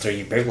poem, you throw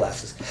your beer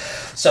glasses.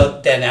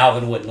 So then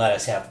Alvin wouldn't let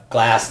us have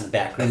glass in the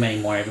back room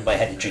anymore. Everybody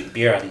had to drink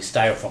beer out of these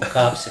styrofoam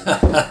cups, and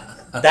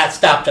that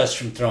stopped us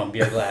from throwing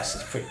beer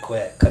glasses pretty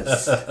quick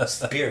because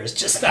beer is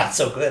just not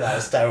so good out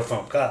of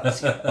styrofoam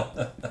cups.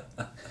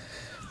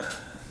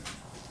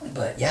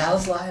 But yeah, it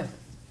was live.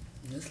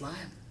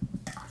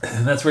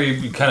 And that's where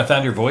you kind of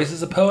found your voice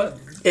as a poet?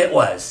 It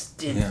was.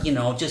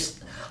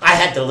 I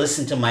had to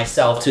listen to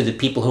myself through the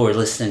people who were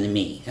listening to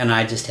me, and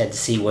I just had to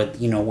see what,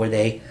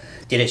 did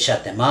it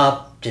shut them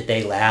up? Did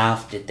they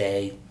laugh? Did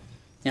they,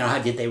 how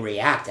did they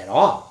react at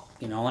all?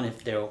 And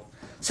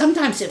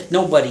sometimes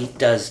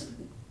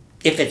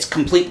if it's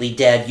completely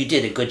dead, you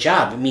did a good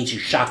job. It means you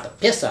shocked the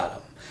piss out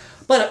of them.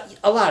 But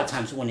a lot of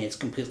times when it's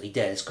completely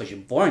dead, it's because you're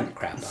boring the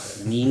crap out of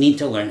them. And you need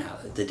to learn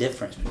the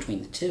difference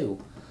between the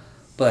two.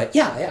 But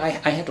yeah,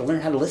 I had to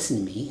learn how to listen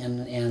to me,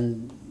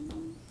 and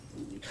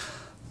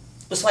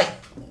it was like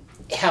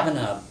having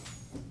a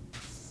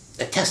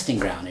testing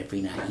ground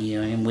every night,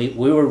 and we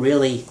were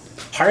really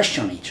harsh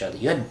on each other.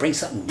 You had to bring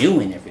something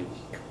new in every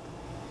week.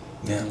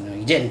 Yeah.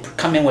 You didn't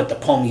come in with the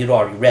poem you'd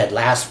already read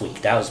last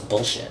week. That was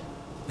bullshit.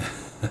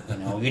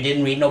 You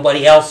didn't read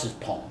nobody else's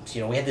poems.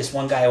 We had this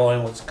one guy who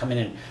always would come in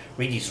and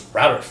read these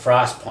Robert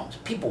Frost poems.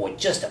 People would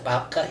just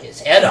about cut his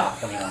head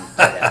off when he wanted to do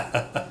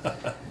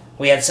that.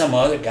 We had some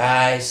other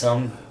guy,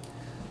 some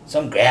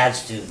grad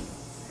student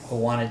who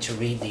wanted to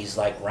read these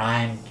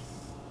rhymed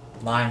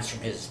lines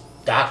from his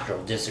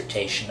doctoral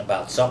dissertation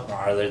about something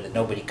or other that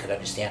nobody could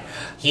understand.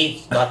 He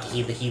thought that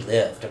he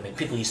lived.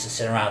 People used to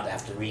sit around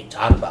after the read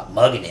talk about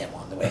mugging him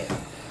on the way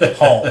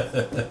home.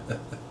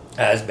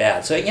 That was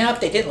bad. So, if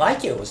they didn't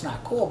like you, it was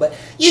not cool. But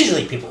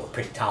usually people were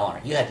pretty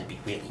tolerant. You had to be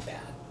really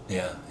bad.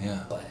 Yeah.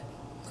 But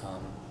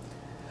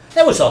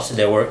there was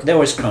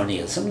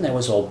cronyism, there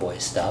was old boy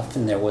stuff,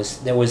 and there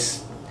was,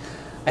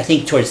 I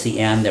think towards the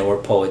end there were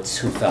poets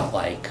who felt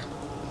like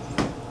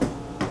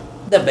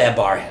the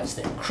bar has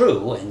their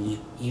crew, and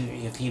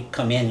if you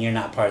come in, you're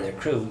not part of their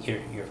crew.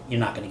 You're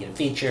not going to get a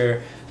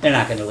feature. They're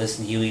not going to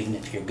listen to you even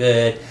if you're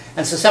good.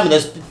 And so some of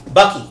those,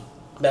 Bucky,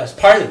 that was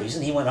part of the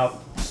reason he went out,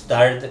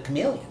 started the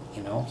Chameleon.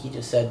 He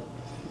just said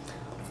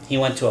he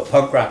went to a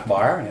punk rock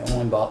bar,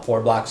 only about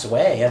 4 blocks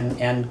away,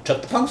 and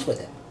took the punks with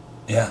him.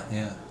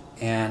 Yeah.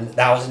 And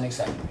that was an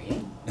exciting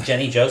reading.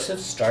 Jenny Joseph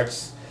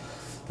starts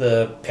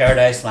the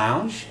Paradise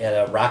Lounge at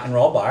a rock and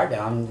roll bar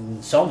down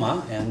in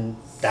Soma, and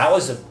that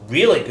was a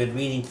really good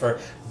reading for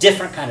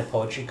different kind of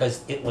poetry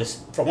because it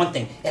was, for one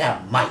thing, it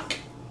had a mic.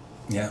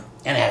 Yeah.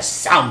 And it had a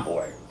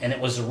soundboard, and it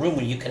was a room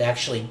where you could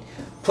actually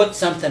put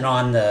something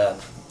on the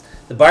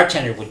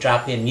bartender would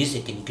drop in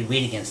music, and you could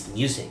read against the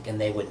music, and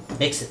they would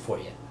mix it for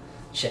you.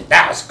 Shit,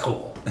 that was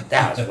cool.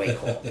 That was way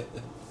cool.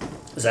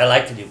 Because I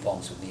like to do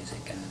poems with music.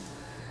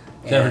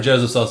 Jennifer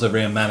Joseph's also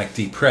ran Manic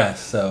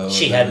Depressed, so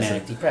she had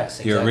Manic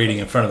Depressed. Exactly. You're reading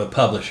in front of a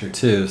publisher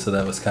too, so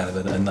that was kind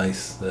of a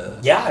nice.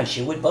 Yeah, and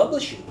she would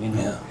publish you.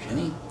 Yeah.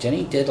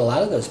 Jenny did a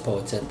lot of those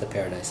poets at the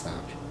Paradise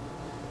Lounge.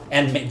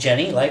 And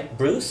Jenny, like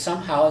Bruce,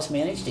 somehow has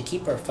managed to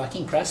keep her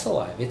fucking press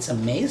alive. It's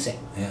amazing.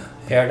 Yeah.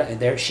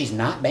 Paradise, she's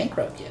not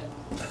bankrupt yet.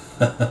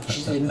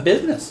 She's in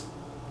business.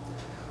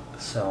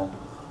 So,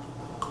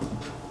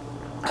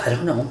 I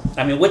don't know.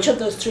 I mean, which of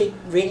those 3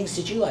 readings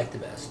did you like the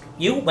best?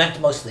 You went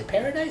to mostly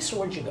Paradise,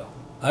 or where'd you go?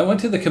 I went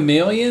to the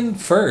Chameleon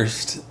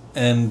first,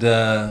 and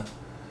the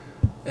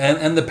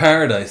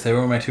Paradise. They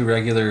were my 2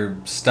 regular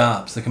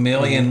stops. The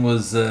Chameleon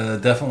was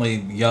definitely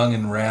young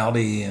and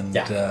rowdy, and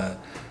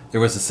there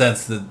was a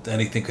sense that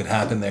anything could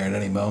happen there at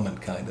any moment,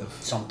 kind of.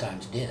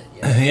 Sometimes did,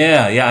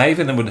 yeah. Yeah. I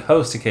even would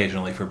host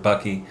occasionally for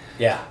Bucky.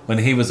 Yeah. When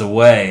he was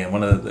away, and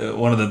one of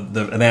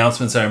the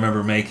announcements I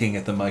remember making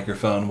at the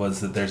microphone was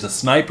that there's a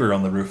sniper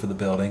on the roof of the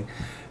building,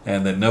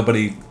 and that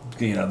nobody,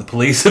 the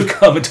police have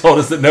come and told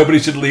us that nobody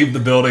should leave the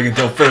building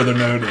until further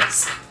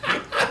notice.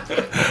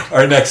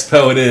 Our next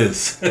poet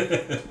is.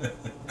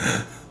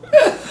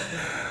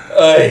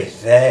 Oy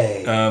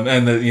vey.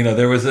 And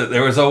there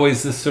was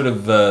always this sort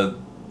of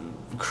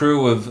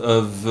crew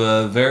of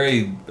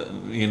very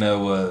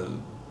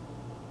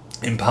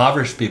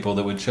impoverished people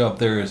that would show up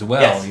there as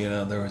well.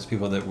 Yes. There was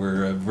people that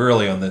were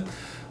really on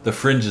the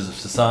fringes of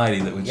society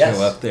that would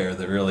show up there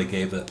that really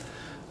gave a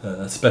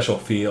special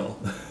feel.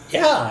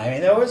 Yeah, I mean,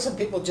 there were some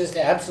people just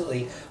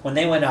absolutely, when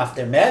they went off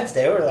their meds,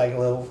 they were like a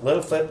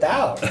little flipped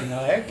out.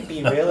 There could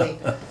be really.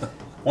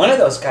 One of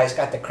those guys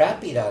got the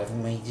crap beat out of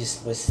him. He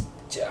just was.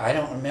 I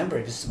don't remember.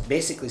 It was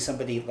basically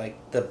somebody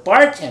like the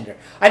bartender.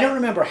 I don't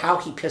remember how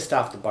he pissed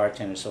off the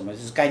bartender so much.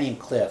 This guy named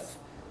Cliff.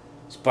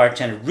 This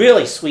bartender,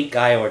 really sweet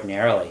guy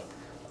ordinarily.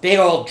 Big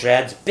old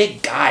dreads,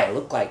 big guy.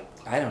 Looked like,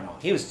 I don't know,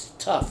 he was a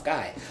tough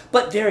guy,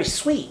 but very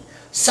sweet.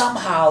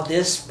 Somehow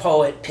this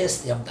poet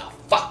pissed him the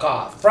fuck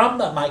off from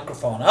the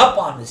microphone up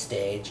on the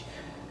stage.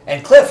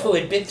 And Cliff, who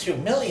had been through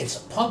millions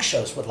of punk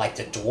shows with like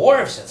the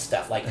Dwarves and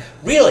stuff, like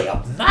really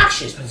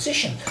obnoxious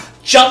musician,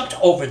 jumped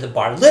over the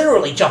bar,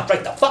 literally jumped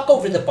right the fuck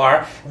over the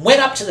bar, went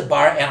up to the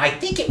bar, and I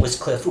think it was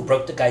Cliff who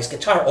broke the guy's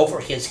guitar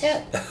over his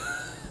head.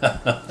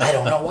 I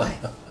don't know why.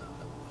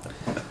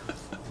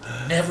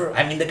 Never,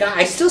 I mean, the guy,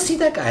 I still see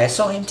that guy. I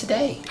saw him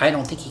today. I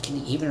don't think he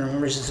can even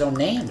remembers his own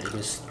name.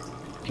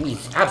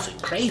 He's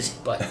absolutely crazy,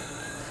 but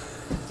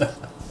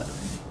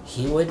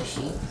we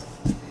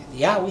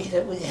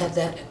had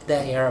that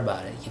air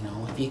about it,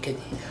 If you could,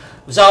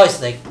 it was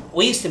always like,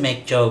 we used to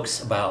make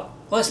jokes about,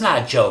 well, it's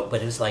not a joke,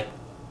 but it was like,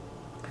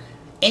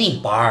 any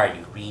bar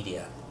you read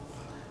in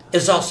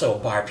is also a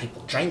bar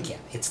people drink in.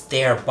 It's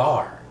their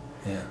bar.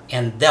 Yeah.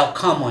 And they'll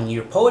come on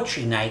your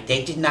poetry night.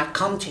 They did not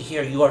come to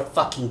hear your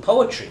fucking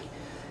poetry.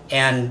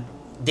 And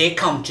they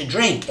come to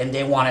drink, and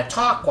they want to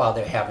talk while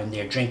they're having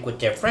their drink with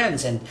their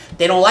friends, and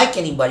they don't like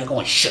anybody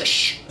going,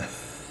 shush.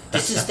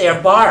 This is their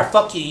bar.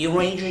 Fuck you. You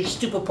read your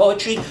stupid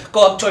poetry.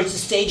 Go up towards the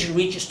stage and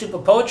read your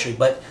stupid poetry.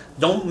 But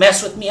don't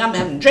mess with me. I'm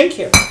having a drink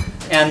here.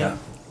 And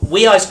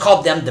we always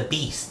called them the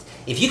Beast.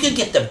 If you could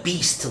get the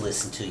Beast to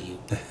listen to you,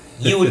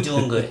 you were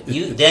doing good.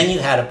 Then you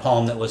had a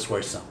poem that was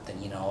worth something.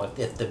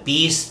 If the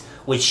Beast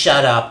would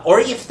shut up, or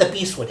if the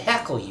Beast would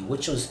heckle you,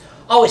 which was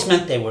always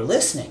meant they were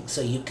listening,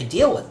 so you could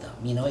deal with them.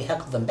 You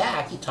heckle them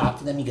back. You talk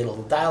to them. You get a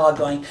little dialogue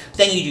going.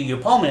 Then you do your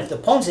poem. And if the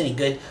poem's any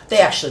good, they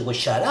actually would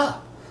shut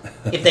up.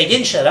 If they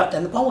didn't shut up,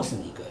 then the poem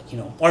wasn't any good,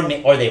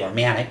 or they were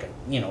manic, or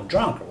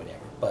drunk or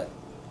whatever. But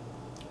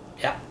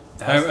yeah,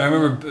 I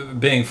remember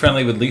being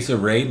friendly with Lisa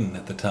Radin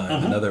at the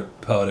time, another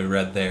poet I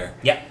read there.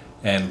 Yeah,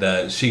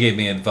 and she gave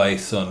me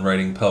advice on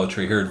writing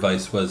poetry. Her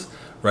advice was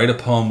write a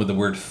poem with the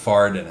word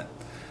fart in it,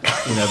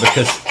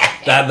 because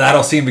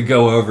that'll seem to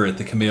go over at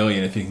the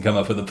Chameleon if you can come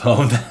up with a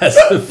poem that has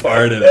a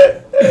fart in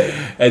it.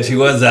 And she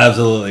was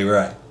absolutely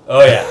right.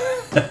 Oh yeah,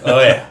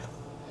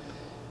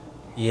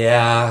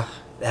 yeah.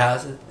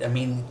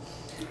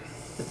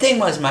 The thing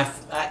was, I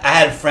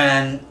had a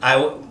friend, I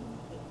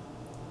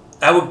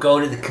would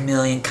go to the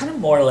Chameleon kind of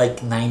more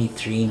like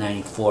 93,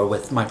 94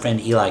 with my friend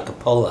Eli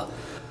Coppola.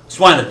 He's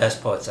one of the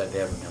best poets I've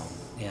ever known.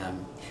 Yeah.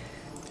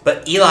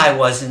 But Eli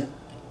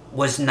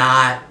was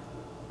not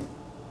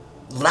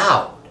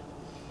loud.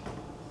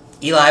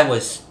 Eli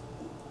was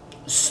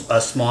a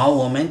small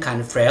woman,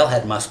 kind of frail,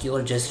 had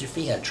muscular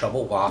dystrophy, had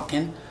trouble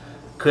walking,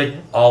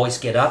 couldn't always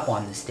get up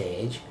on the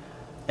stage.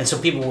 And so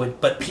people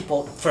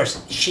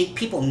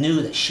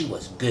knew that she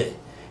was good,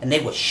 and they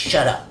would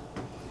shut up.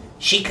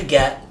 She could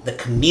get the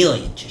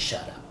Chameleon to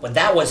shut up, but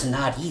that was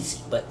not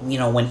easy. But,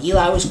 when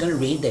Eli was going to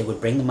read, they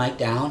would bring the mic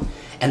down,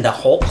 and the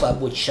whole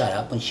club would shut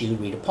up when she would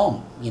read a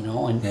poem,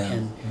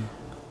 and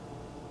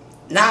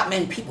not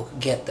many people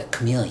could get the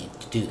Chameleon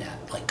to do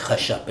that, like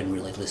hush up and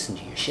really listen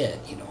to your shit,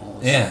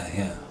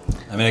 Yeah.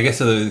 I guess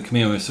the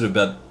Chameleon was sort of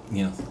about,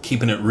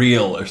 keeping it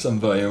real or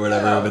somebody or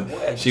whatever,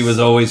 but she was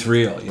always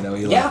real,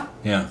 Eli. Yeah.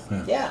 Yeah.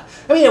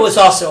 It was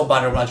also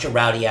about a bunch of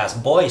rowdy-ass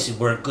boys who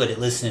weren't good at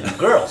listening to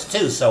girls,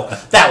 too, so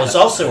that was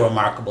also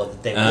remarkable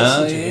that they would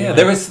listen to yeah.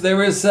 There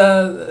was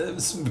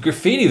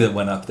graffiti that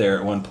went up there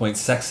at one point,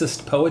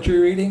 sexist poetry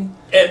reading.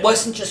 It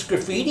wasn't just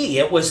graffiti,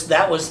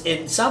 that was,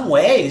 in some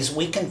ways,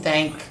 we can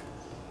thank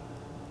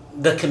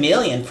the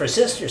Chameleon for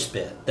Sister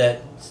Spit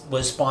that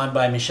was spawned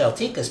by Michelle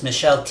T, because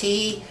Michelle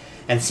T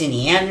and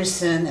Cindy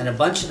Anderson and a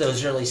bunch of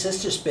those early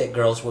Sister Spit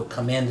girls would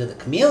come into the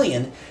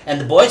Chameleon, and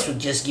the boys would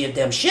just give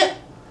them shit.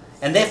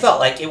 And they felt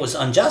like it was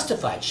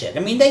unjustified shit. I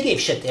mean, they gave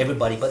shit to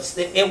everybody, but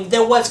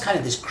there was kind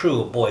of this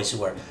crew of boys who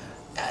were,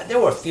 there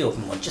were a few of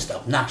them who were just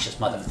obnoxious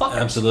motherfuckers.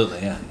 Absolutely,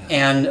 yeah.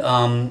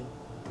 And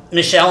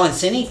Michelle and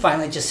Cindy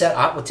finally just said,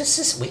 well,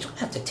 we don't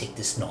have to take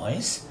this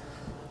noise.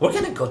 We're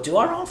going to go do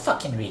our own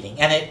fucking reading.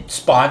 And it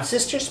spawned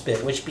Sister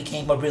Spit, which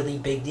became a really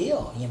big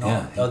deal,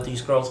 of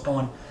these girls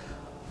going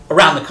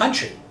around the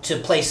country to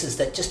places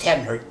that just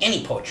hadn't heard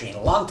any poetry in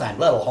a long time,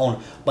 let alone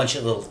a bunch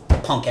of little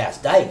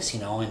punk-ass dykes,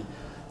 and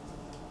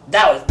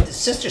that was,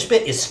 Sister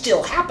Spit is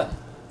still happening.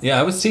 Yeah,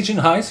 I was teaching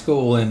high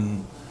school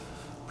in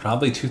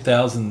probably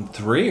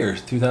 2003 or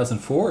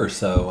 2004 or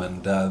so,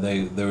 and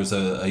there was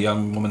a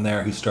young woman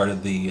there who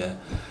started the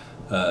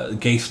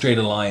Gay Straight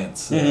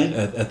Alliance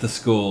at the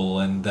school,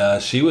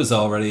 and she was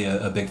already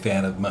a big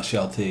fan of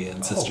Michelle T.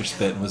 and Sister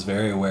Spit, and was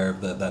very aware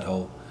of that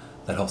whole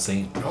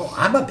scene. Oh,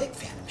 I'm a big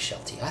fan of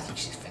Michelle T. I think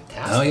she's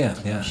fantastic. Oh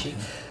yeah.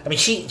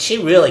 She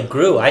really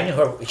grew. I knew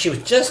her. She was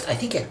I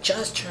think it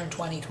just turned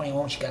 21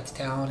 when she got to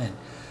town,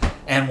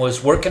 and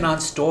was working on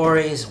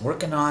stories,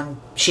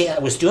 she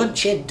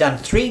had done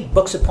 3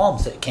 books of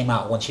poems that came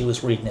out when she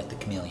was reading at the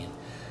Chameleon.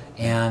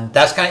 And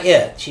that's kind of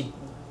it. She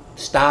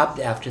stopped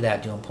after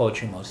that doing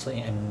poetry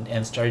mostly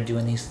and started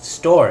doing these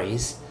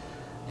stories,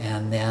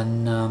 and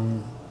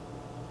then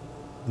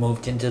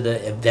moved into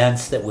the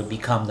events that would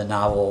become the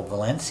novel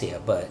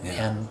Valencia,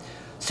 and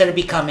started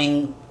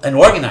becoming an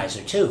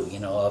organizer too,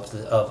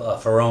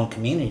 of her own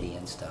community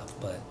and stuff,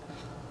 but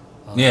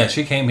yeah,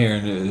 she came here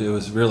and it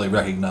was really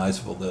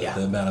recognizable the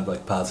amount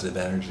of positive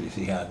energy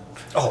she had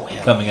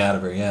coming out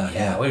of her.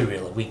 Yeah.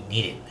 We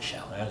needed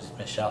Michelle. That was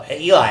Michelle.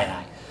 Eli and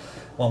I,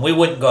 when we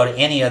wouldn't go to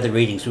any other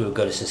readings, we would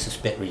go to Sister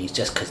Spit readings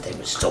just because they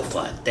were so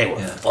fun. They were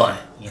fun,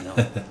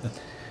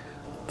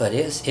 But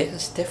it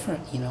was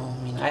different, I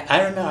mean,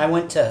 I remember I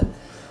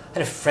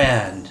had a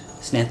friend,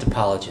 who's an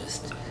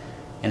anthropologist,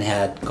 and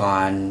had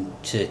gone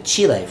to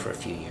Chile for a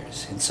few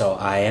years, and so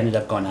I ended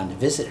up going on to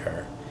visit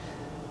her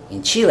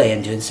in Chile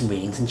and doing some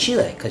readings in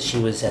Chile because she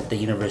was at the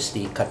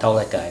University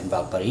Católica in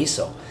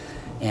Valparaiso.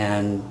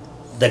 And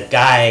the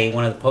guy,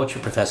 one of the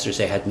poetry professors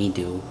they had me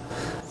do,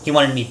 he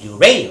wanted me to do a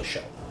radio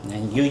show.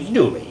 And you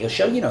do a radio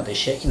show, this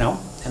shit,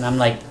 And I'm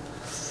like,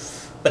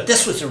 but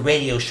this was a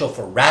radio show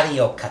for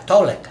Radio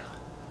Católica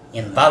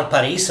in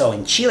Valparaiso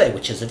in Chile,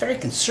 which is a very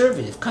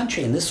conservative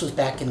country. And this was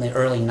back in the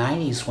early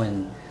 90s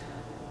when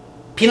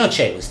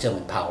Pinochet was still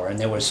in power and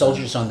there were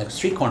soldiers on the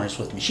street corners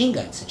with machine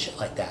guns and shit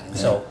like that. And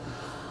so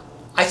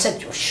I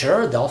said,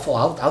 sure, Adolfo,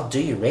 I'll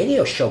do your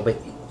radio show,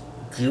 but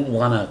do you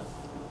want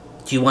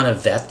to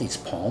vet these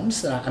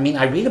poems? I mean,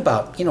 I read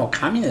about,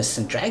 communists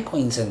and drag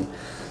queens and,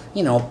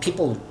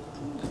 people,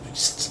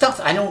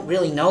 stuff I don't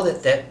really know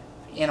that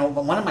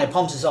one of my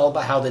poems is all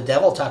about how the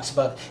devil talks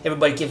about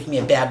everybody gives me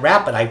a bad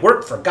rap, but I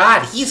work for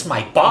God. He's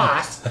my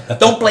boss.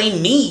 Don't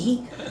blame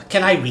me.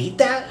 Can I read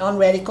that on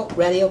Radio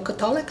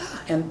Católica?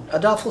 And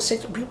Adolfo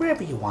said, read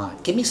wherever you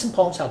want. Give me some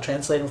poems. I'll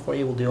translate them for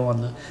you. We'll do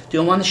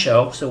them on the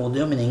show. So we'll do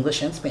them in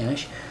English and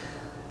Spanish.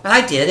 And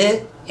I did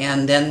it.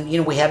 And then,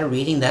 we had a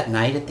reading that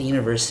night at the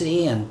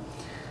university. And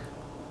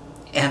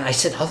I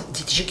said,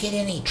 did you get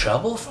any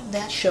trouble from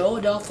that show,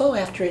 Adolfo,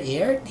 after it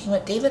aired? And he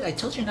went, David, I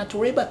told you not to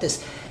worry about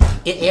this.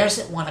 It airs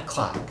at 1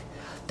 o'clock.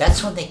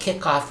 That's when they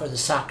kick off for the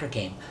soccer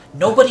game.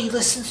 Nobody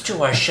listens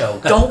to our show.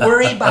 Don't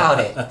worry about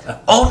it.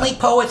 Only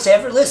poets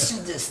ever listen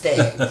to this thing.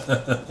 I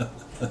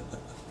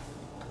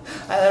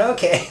thought,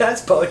 okay,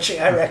 that's poetry.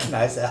 I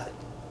recognize that.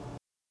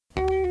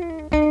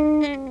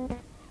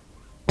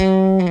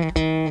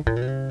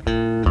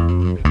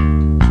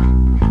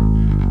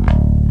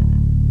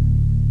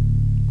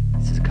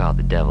 This is called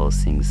The Devil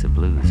Sings the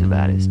Blues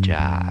About His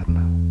Job.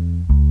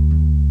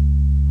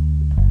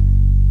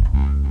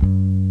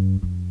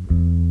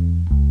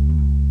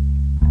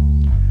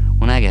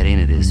 When I got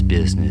into this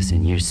business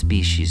and your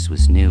species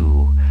was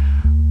new,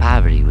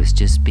 poverty was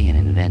just being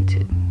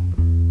invented.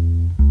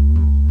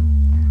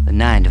 The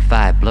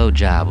 9-to-5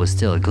 blowjob was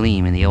still a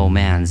gleam in the old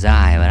man's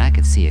eye, but I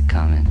could see it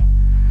coming.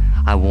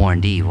 I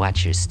warned Eve,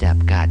 watch your step,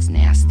 God's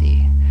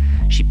nasty.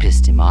 She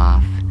pissed him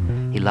off.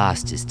 He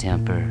lost his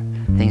temper.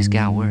 Things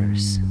got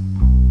worse.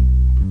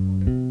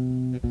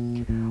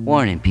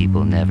 Warning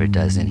people never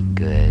does any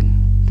good.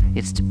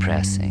 It's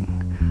depressing.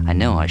 I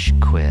know I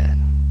should quit.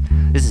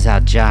 This is how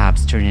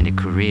jobs turn into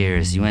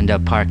careers. You end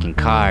up parking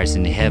cars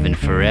into heaven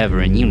forever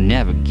and you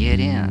never get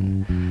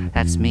in.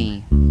 That's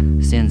me.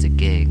 Sin's a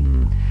gig.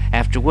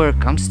 After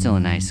work, I'm still a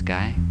nice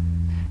guy.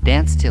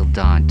 Dance till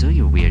dawn, do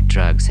your weird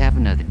drugs, have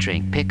another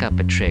drink, pick up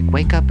a trick,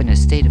 wake up in a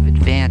state of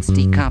advanced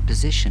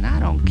decomposition, I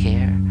don't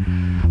care.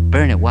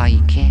 Burn it while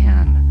you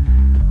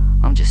can.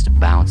 I'm just a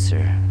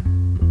bouncer.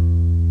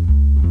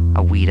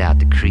 I weed out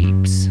the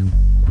creeps.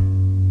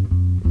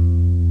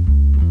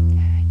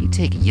 You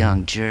take a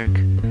young jerk,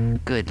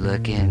 good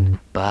looking,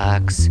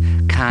 bucks,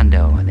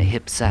 condo on the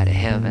hip side of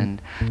heaven,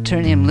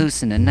 turn him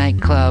loose in a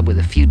nightclub with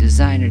a few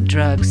designer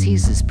drugs,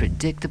 he's as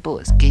predictable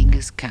as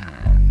Genghis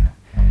Khan.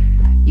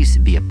 Used to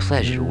be a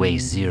pleasure to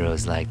waste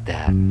zeros like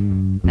that.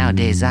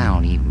 Nowadays I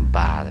don't even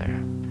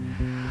bother.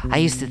 I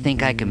used to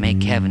think I could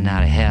make heaven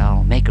out of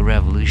hell, make a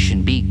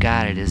revolution, beat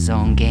God at his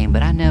own game,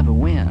 but I never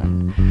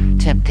win.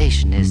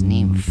 Temptation isn't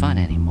even fun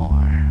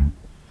anymore.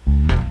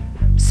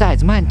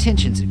 Besides, my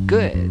intentions are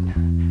good.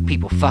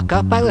 People fuck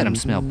up, I let them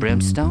smell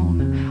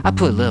brimstone. I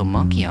put a little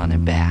monkey on their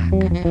back.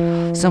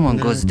 Someone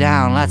goes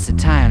down lots of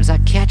times, I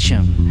catch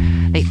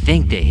them. They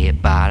think they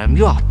hit bottom.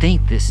 You all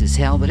think this is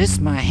hell, but it's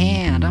my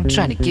hand. I'm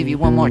trying to give you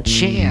one more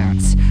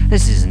chance.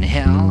 This isn't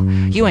hell.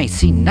 You ain't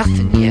seen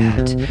nothing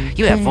yet.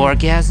 You have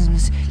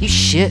orgasms, you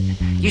shit,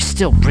 you're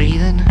still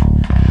breathing.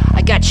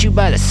 I got you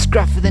by the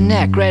scruff of the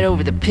neck, right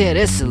over the pit.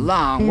 It's a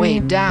long way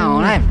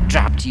down. I haven't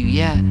dropped you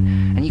yet.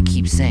 And you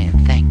keep saying,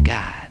 thank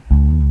God.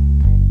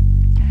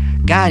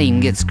 God even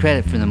gets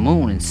credit for the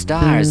moon and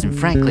stars, and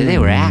frankly, they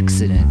were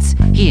accidents.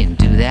 He didn't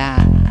do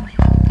that.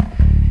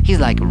 He's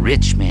like a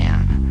rich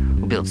man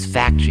who builds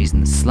factories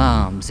in the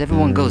slums.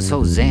 Everyone goes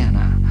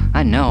Hosanna.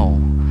 I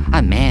know.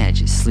 I manage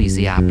his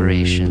sleazy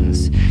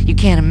operations. You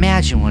can't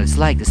imagine what it's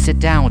like to sit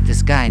down with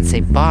this guy and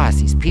say, boss,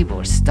 these people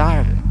are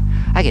starving.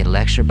 I get a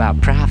lecture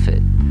about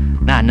profit.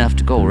 Not enough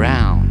to go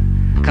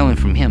around. Coming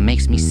from him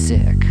makes me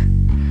sick.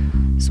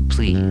 So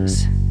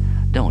please,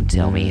 don't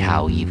tell me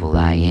how evil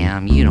I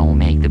am. You don't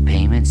make the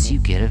payments, you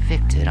get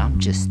evicted. I'm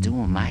just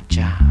doing my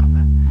job.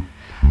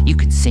 You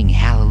can sing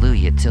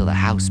hallelujah till the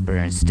house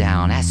burns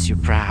down. That's your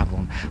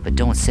problem. But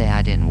don't say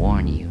I didn't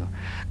warn you.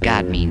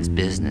 God means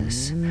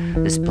business.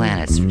 This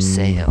planet's for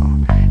sale,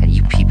 and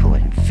you people are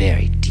in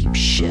very deep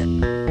shit.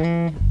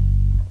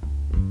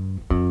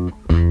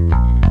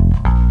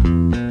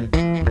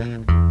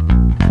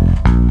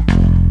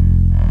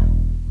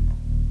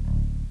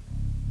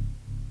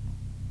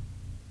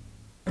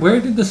 Where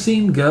did the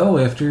scene go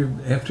after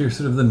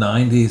sort of the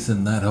 90s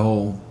and that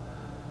whole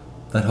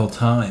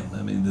time?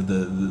 I mean, did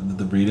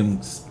the Freedom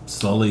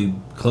slowly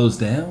close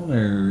down,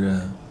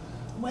 or?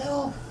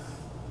 Well,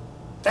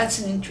 that's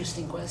an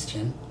interesting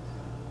question.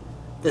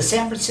 The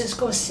San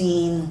Francisco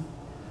scene,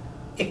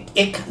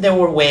 there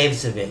were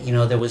waves of it. You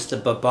know, there was the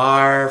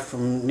Babar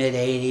from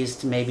mid-'80s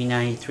to maybe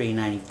 93,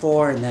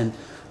 94, and then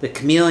the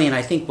Chameleon,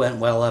 I think, went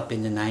well up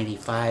into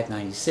 95,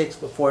 96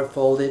 before it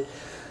folded.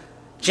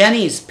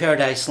 Jenny's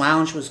Paradise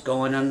Lounge was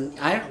going on.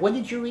 When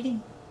did your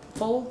reading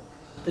fold?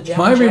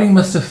 My reading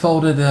must have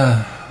folded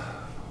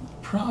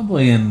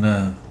probably in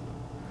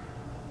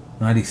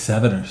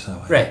 97 or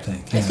so, right. I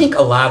think. Yeah. I think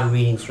a lot of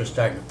readings were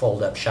starting to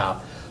fold up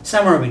shop.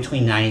 Somewhere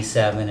between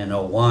 97 and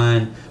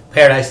 01.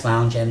 Paradise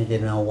Lounge ended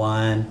in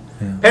 01.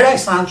 Yeah.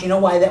 Paradise Lounge, you know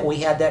why that we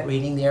had that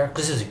reading there?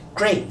 Because it was a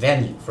great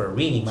venue for a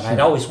reading, but sure. I'd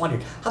always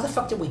wondered, how the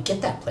fuck did we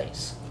get that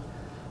place?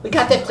 We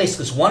got that place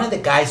because one of the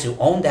guys who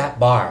owned that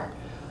bar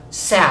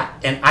sat,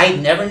 and I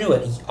never knew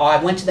it.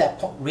 I went to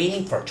that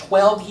reading for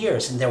 12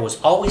 years, and there was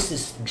always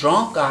this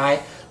drunk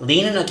guy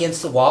leaning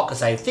against the wall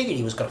because I figured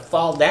he was going to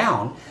fall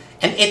down,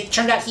 and it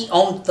turned out he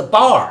owned the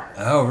bar.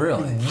 Oh,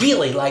 really? He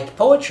really liked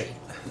poetry,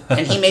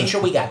 and he made sure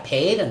we got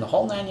paid and the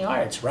whole 9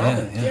 yards.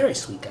 Robin, very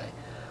sweet guy.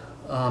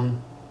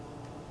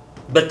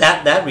 But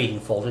that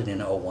reading folded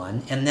in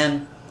 01, and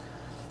then,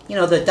 you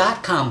know, the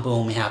dot-com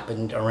boom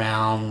happened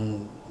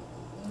around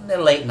the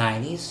late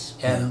 90s,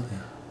 and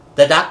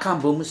the dot-com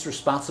boom was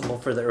responsible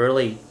for the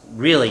early,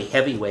 really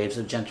heavy waves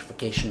of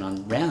gentrification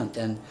on rent.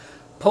 And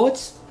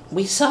poets,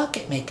 we suck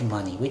at making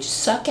money. We just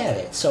suck at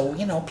it. So,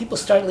 you know, people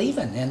start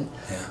leaving. And,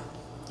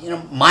 you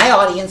know, my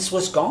audience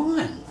was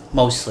gone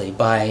mostly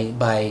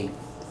by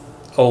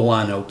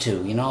 01,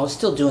 02. You know, I was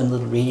still doing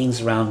little readings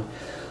around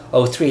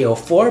 03,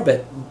 04.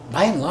 But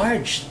by and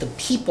large, the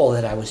people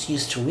that I was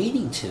used to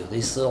reading to,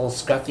 these little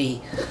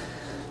scruffy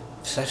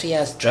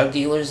ass drug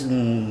dealers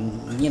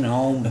and, you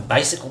know,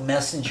 bicycle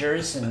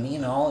messengers and, you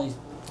know,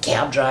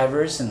 cab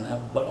drivers and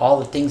all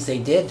the things they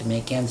did to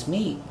make ends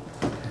meet.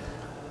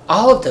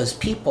 All of those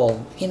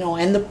people, you know,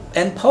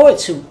 and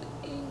poets who,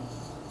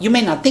 you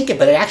may not think it,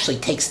 but it actually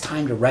takes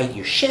time to write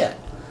your shit.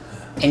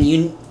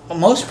 And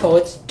most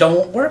poets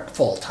don't work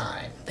full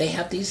time. They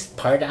have these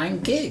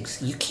part-time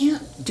gigs. You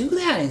can't do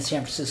that in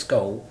San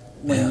Francisco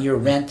when your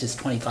rent is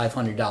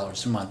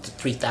 $2,500 a month to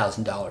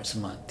 $3,000 a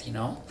month, you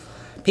know?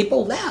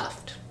 People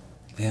left.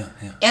 Yeah.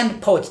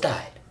 And poets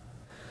died.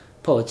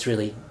 Poets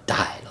really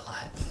died a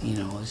lot. You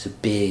know, it was a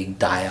big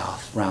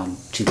die-off around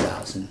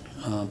 2000.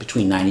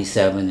 Between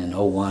 97 and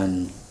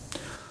 01,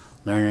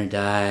 Lerner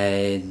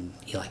died,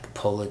 Eli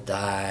Coppola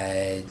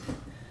died,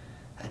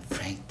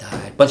 Frank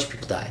died, a bunch of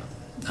people died.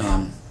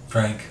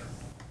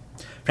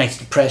 Frank's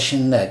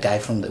Depression, that guy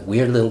from the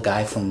weird little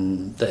guy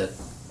from the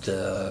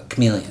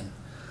Chameleon.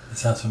 That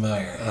sounds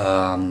familiar.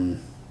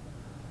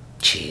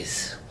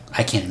 Jeez.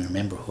 I can't even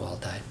remember who all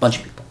died. Bunch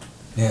of people.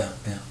 Yeah.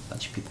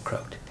 Bunch of people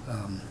croaked.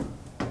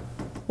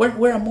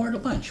 We're a mortal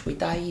bunch. We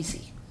die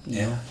easy.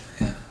 You know?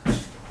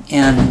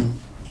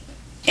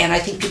 And I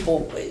think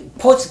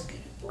poets,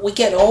 we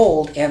get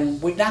old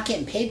and we're not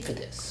getting paid for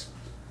this.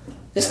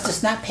 This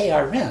does not pay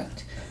our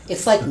rent.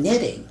 It's like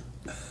knitting.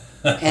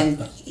 And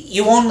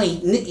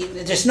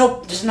there's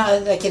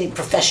not like any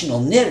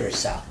professional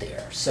knitters out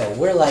there. So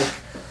we're like,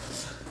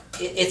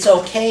 it's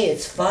okay.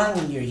 It's fun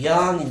when you're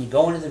young and you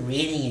go into the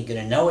reading. You're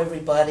gonna know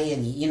everybody,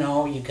 and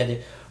you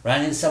could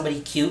run into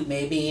somebody cute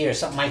maybe, or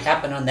something might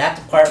happen on that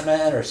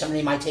department, or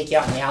somebody might take you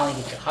out in the alley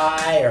and get you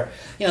high, or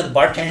the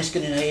bartender's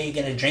gonna know you're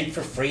gonna drink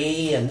for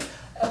free, and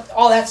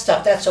all that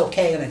stuff. That's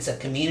okay, and it's a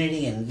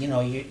community, and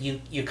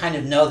you kind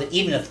of know that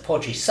even if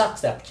poetry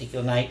sucks that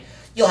particular night,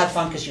 you'll have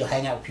fun because you'll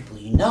hang out with people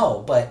you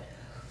know. But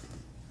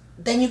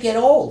then you get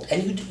old,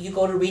 and you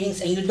go to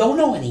readings, and you don't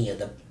know any of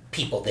the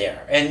people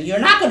there, and you're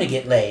not going to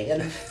get laid,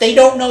 and they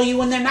don't know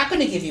you, and they're not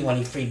going to give you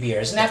any free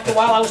beers. And after a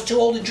while, I was too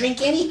old to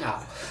drink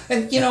anyhow.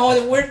 And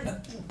the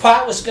word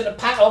pot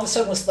all of a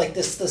sudden was like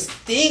this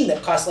thing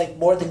that cost like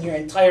more than your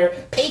entire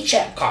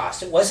paycheck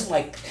cost. It wasn't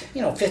like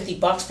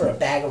 $50 for a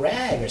bag of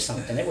rag or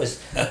something. It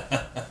was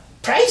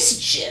pricey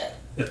shit.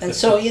 And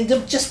so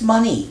just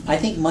money. I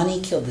think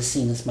money killed the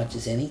scene as much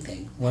as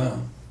anything.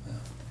 Wow.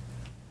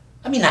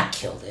 I mean, not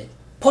killed it.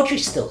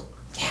 Poetry's still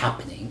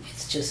happening.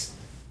 It's just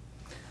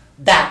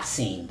that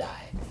scene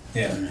died.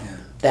 Yeah.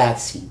 That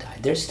scene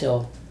died. There's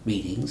still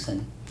readings,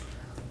 and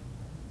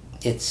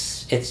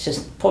it's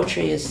just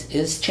poetry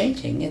is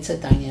changing. It's a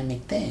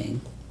dynamic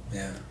thing.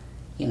 Yeah.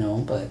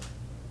 But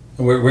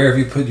Where have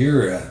you put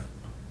your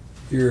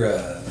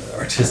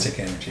artistic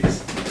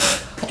energies?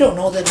 I don't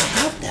know that I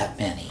have that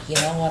many.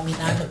 I mean,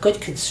 I'm a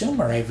good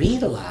consumer. I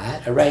read a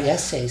lot. I write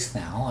essays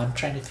now. I'm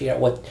trying to figure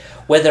out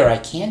whether I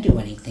can do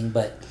anything.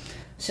 But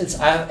since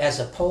as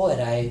a poet,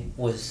 I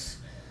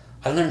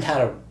learned how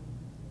to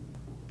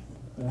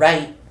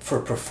write for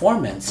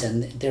performance,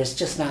 and there's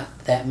just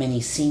not that many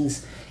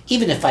scenes.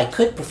 Even if I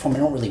could perform, I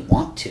don't really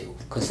want to,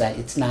 because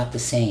it's not the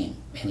same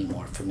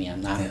anymore for me.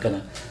 I'm not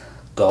gonna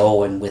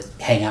go and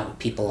hang out with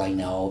people I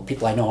know.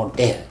 People I know are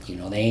dead.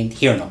 They ain't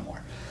here no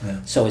more. Yeah.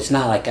 So it's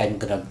not like I'm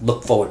gonna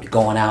look forward to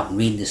going out and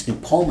reading this new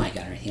poem I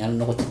got or anything. I don't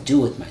know what to do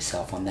with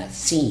myself on that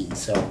scene.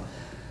 So,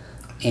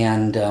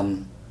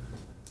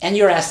 and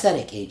your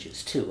aesthetic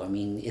ages too. I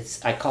mean,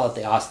 I call it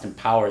the Austin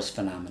Powers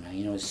phenomena.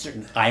 A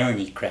certain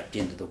irony crept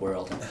into the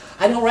world. And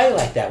I don't write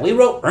like that. We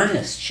wrote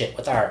earnest shit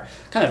with our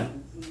kind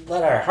of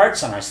let our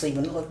hearts on our sleeve.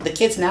 And the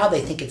kids now,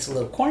 they think it's a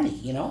little corny.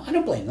 I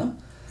don't blame them.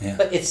 Yeah.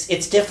 But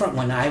it's different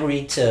when I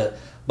read to a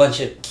bunch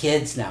of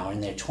kids now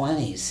in their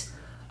 20s.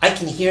 I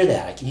can hear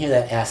that. I can hear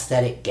that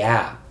aesthetic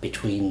gap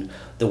between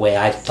the way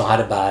I've thought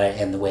about it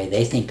and the way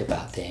they think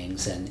about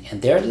things. And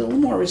they're a little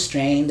more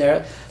restrained.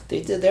 They're a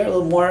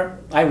little more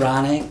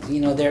ironic.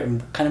 They're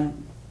kind of,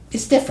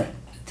 it's different.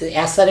 The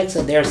aesthetics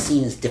of their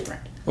scene is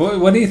different.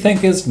 What do you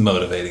think is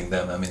motivating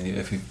them? I mean,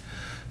 if you've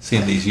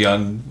seen these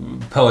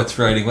young poets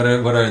writing, what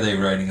are they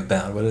writing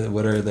about?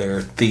 What are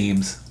their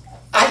themes?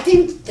 I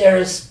think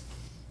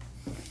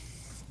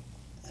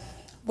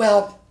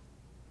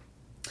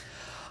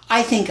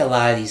I think a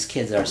lot of these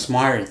kids are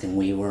smarter than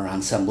we were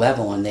on some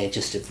level, and they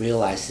just have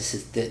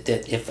realized that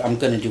if I'm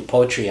going to do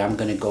poetry, I'm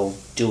going to go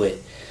do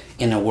it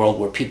in a world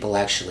where people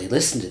actually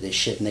listen to this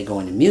shit, and they go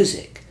into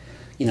music.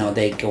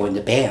 They go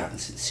into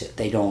bands and shit.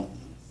 They don't.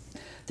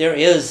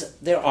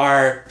 There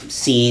are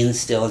scenes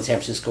still in San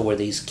Francisco where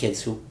these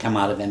kids who come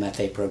out of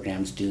MFA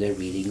programs do their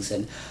readings,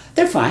 and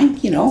they're fine.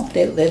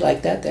 They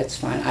like that. That's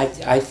fine.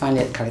 I find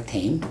it kind of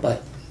tame,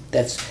 but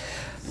it's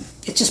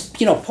just,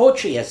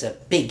 poetry as a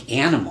big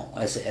animal,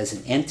 as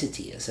an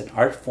entity, as an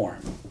art form.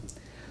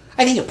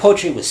 I think if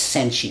poetry was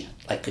sentient,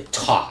 like could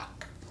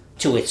talk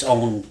to its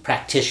own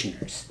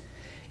practitioners,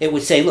 it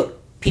would say,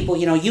 look, people,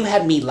 you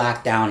had me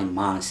locked down in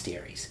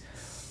monasteries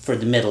for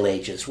the Middle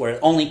Ages, where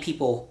only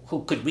people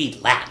who could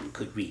read Latin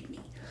could read me.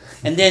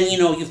 And then,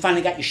 you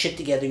finally got your shit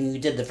together and you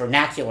did the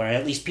vernacular, and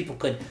at least people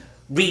could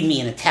read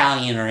me in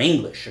Italian or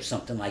English or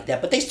something like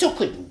that, but they still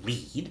couldn't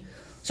read.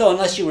 So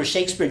unless you were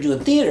Shakespeare doing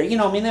theater, they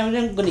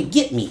weren't going to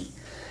get me.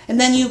 And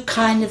then you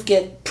kind of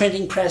get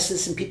printing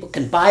presses and people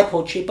can buy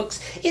poetry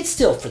books. It's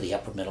still for the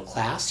upper middle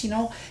class,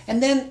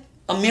 And then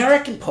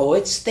American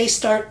poets, they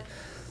start,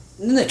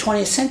 in the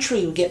 20th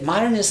century, you get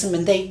modernism,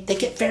 and they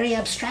get very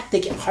abstract.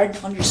 They get hard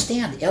to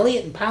understand.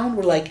 Eliot and Pound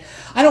were like,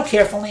 I don't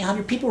care if only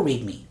 100 people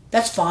read me.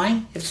 That's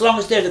fine, as long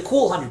as they're the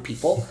cool 100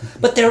 people.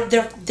 But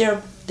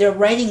they're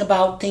writing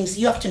about things.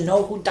 You have to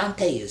know who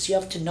Dante is. You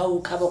have to know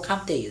who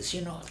Cavalcante is.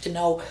 You have to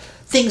know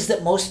things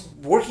that most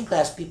working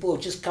class people who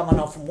are just coming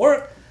home from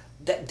work,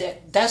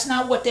 that's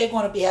not what they're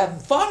going to be having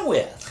fun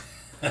with.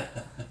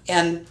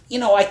 And,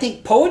 I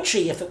think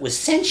poetry, if it was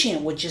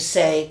sentient, would just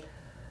say,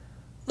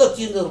 look,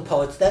 you little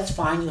poets, that's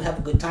fine. You have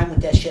a good time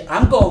with that shit.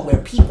 I'm going where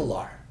people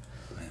are.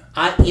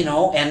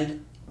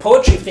 And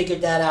poetry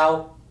figured that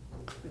out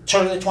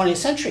turn of the 20th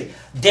century.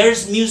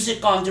 There's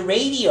music on the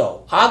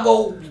radio. I'll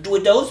go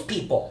with those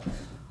people.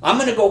 I'm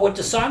going to go with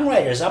the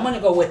songwriters. I'm going to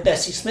go with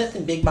Bessie Smith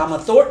and Big Mama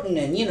Thornton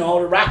and,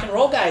 the rock and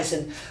roll guys,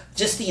 and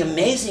just the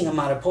amazing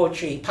amount of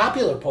poetry,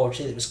 popular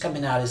poetry that was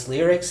coming out as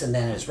lyrics and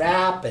then as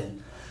rap.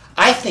 And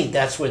I think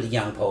that's where the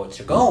young poets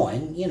are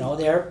going.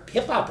 They're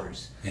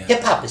hip-hoppers. Yeah.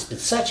 Hip-hop has been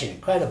such an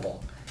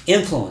incredible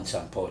influence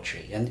on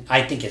poetry, and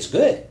I think it's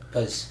good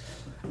because,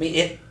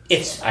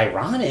 it's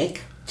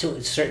ironic to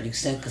a certain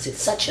extent because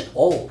it's such an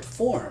old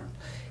form.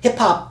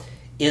 Hip-hop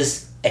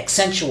is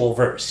accentual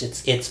verse.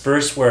 It's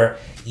verse where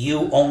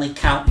you only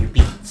count your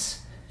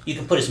beats. You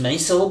can put as many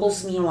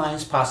syllables in your line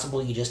as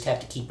possible. You just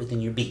have to keep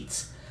within your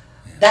beats.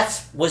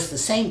 That was the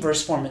same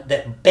verse form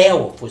that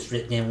Beowulf was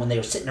written in when they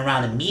were sitting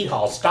around in mead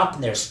halls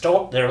stomping their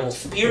little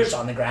spears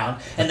on the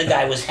ground, and the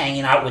guy was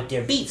hanging out with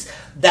their beats.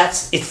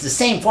 It's the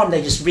same form.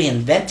 They just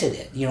reinvented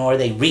it, or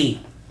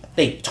they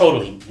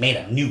totally made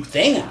a new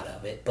thing out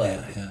of it.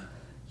 But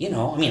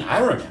I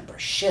remember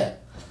shit.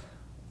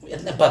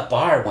 In the Butt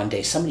Bar one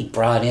day, somebody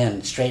brought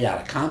in straight out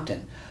of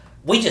Compton.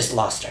 We just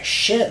lost our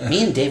shit.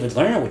 Me and David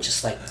Lerner were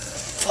just like,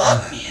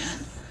 "Fuck,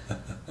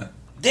 man,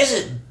 this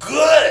is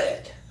good.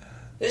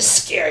 This is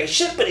scary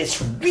shit, but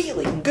it's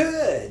really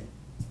good."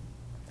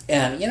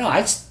 And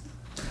I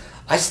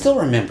still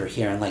remember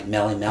hearing like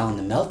Melly Mel and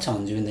the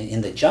Meltones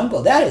in the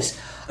jungle. That is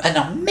an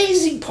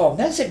amazing poem.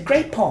 That's a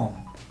great poem.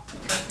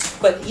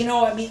 But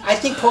I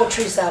think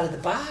poetry is out of the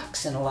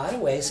box in a lot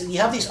of ways. And you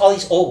have all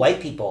these old white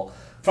people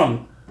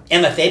from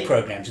MFA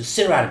programs who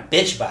sit around and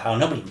bitch about how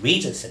nobody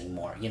reads us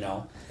anymore.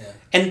 Yeah.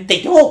 And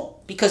they don't,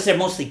 because they're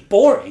mostly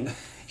boring,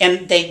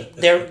 and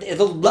they're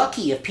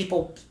lucky if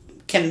people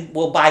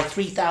will buy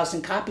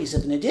 3,000 copies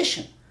of an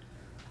edition.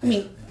 I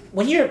mean,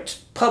 when you're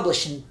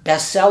publishing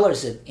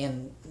bestsellers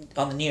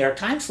on the New York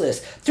Times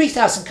list,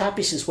 3,000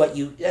 copies is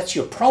that's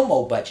your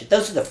promo budget.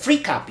 Those are the free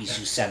copies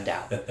you send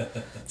out.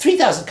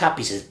 3,000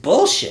 copies is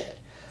bullshit.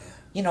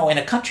 In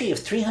a country of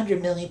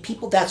 300 million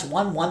people, that's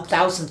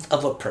 1/1000th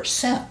of a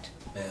percent.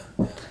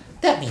 Yeah.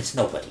 That means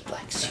nobody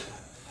likes you.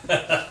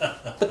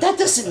 But that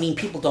doesn't mean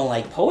people don't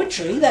like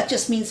poetry. That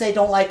just means they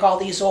don't like all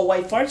these old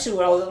white farts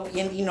who are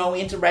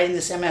into writing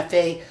this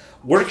MFA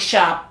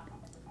workshop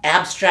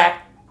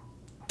abstract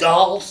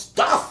dull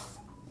stuff.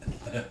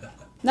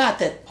 Not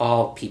that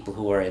all people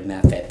who are in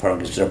MFA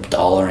programs are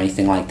dull or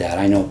anything like that.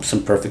 I know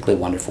some perfectly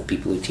wonderful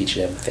people who teach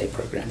at MFA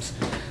programs.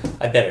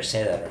 I better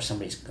say that, or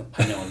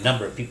I know a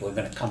number of people are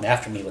going to come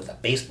after me with a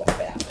baseball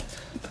bat.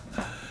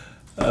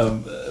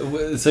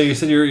 So you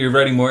said you're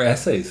writing more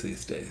essays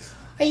these days.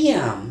 I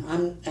am.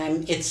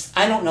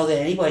 I don't know that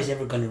anybody's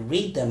ever going to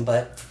read them,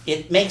 but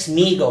it makes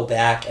me go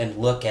back and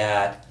look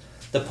at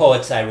the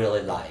poets I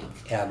really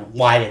like and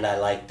why did I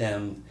like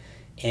them.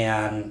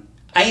 And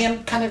I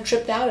am kind of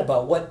tripped out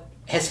about what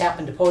has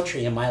happened to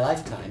poetry in my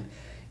lifetime,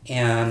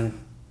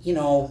 and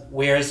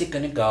where is it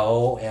going to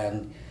go,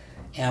 and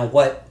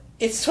what.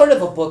 It's sort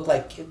of a book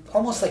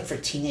almost like for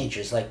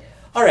teenagers. Like,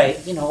 all right,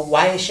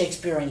 why is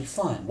Shakespeare any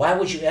fun? Why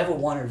would you ever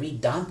want to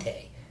read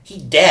Dante?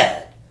 He's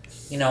dead,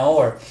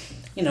 or.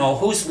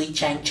 Who's Li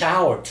Chang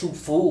Chow or Tu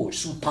Fu or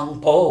Su Peng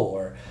Po,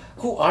 or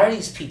who are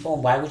these people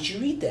and why would you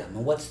read them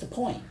and what's the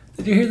point?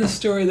 Did you hear the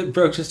story that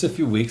broke just a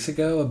few weeks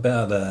ago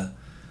about the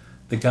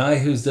guy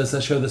who does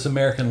that show, This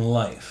American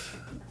Life?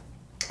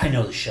 I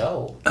know the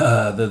show.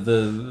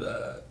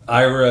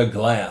 Ira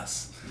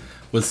Glass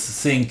was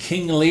seeing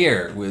King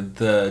Lear with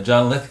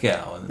John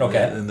Lithgow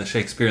in the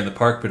Shakespeare in the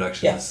Park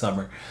production this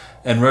summer,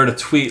 and wrote a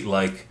tweet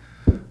like,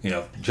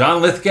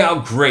 John Lithgow,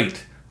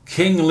 great.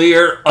 King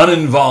Lear,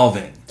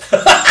 uninvolving.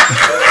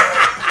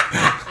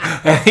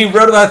 And he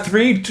wrote about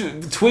 3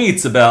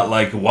 tweets about,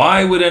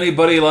 why would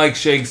anybody like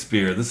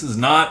Shakespeare? This is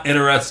not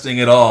interesting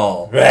at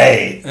all.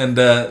 Right. And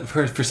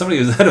for somebody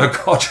who's head of a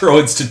cultural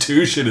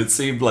institution, it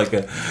seemed like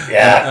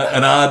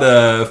an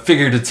odd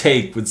figure to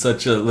take with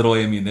such a little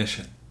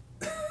ammunition.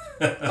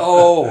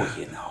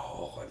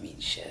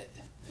 Shit.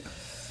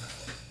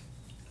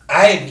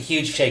 I am a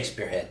huge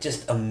Shakespeare head.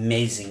 Just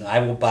amazing. I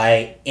will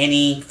buy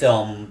any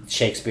film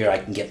Shakespeare I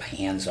can get my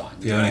hands on.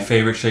 Do you have any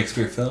favorite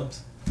Shakespeare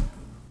films?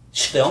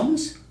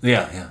 Films?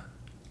 Yeah.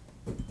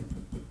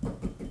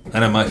 I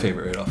know my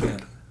favorite right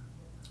offhand.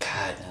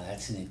 God, no,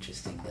 that's an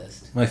interesting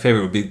list. My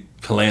favorite would be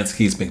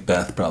Polanski's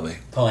Macbeth, probably.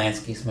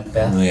 Polanski's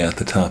Macbeth? Yeah, at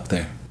the top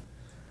there.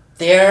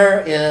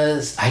 There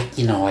is, I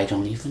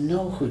don't even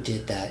know who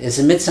did that. It's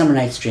A Midsummer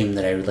Night's Dream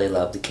that I really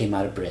loved. It came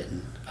out of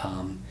Britain.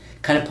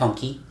 Kind of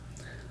punky.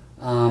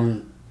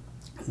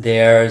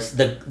 They're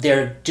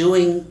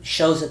doing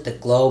shows at the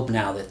Globe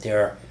now that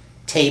they're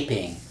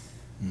taping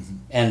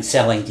and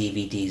selling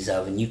DVDs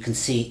of, and you can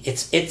see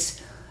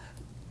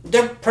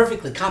they're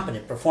perfectly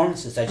competent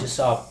performances. I just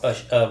saw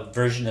a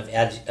version of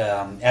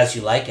As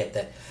You Like It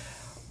that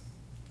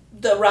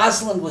the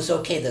Rosalind was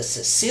okay. The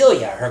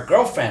Cecilia, her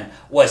girlfriend,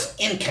 was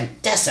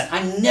incandescent.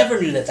 I never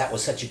knew that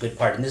was such a good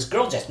part, and this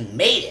girl just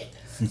made it.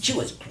 She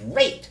was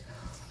great.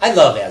 I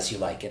love As You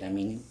Like It. I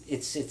mean,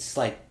 it's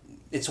like.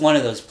 It's one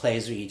of those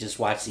plays where you just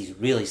watch these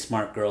really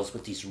smart girls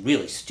with these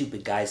really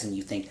stupid guys and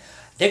you think,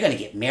 they're going to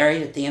get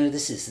married at the end of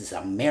this. This is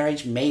a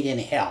marriage made in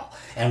hell.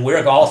 And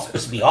we're all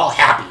supposed to be all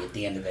happy at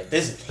the end of it.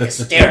 This is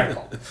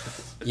hysterical.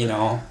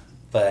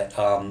 But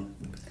I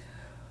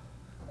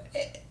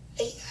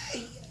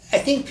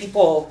think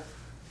people,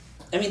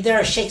 there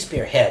are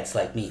Shakespeare heads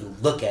like me who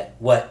look at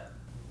what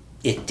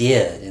it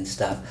did and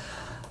stuff.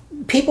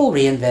 People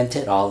reinvent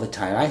it all the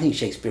time. I think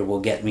Shakespeare will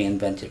get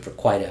reinvented for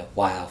quite a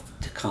while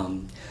to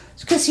come.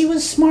 Because he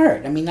was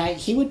smart.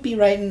 He would be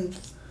writing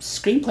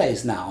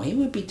screenplays now. He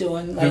would be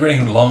doing He's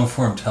writing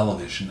long-form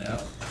television now.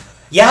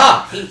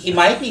 Yeah, he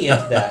might be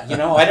into that. You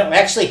know, I don't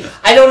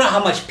know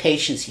how much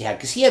patience he had,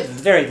 because he had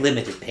very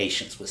limited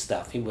patience with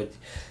stuff. He would,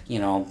 you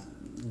know,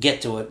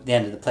 get to the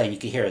end of the play and you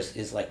could hear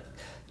his like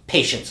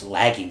patience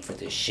lagging for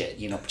this shit.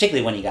 You know,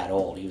 particularly when he got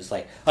old. He was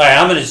like, all right,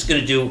 I'm just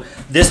gonna do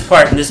this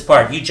part and this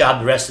part. You job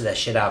the rest of that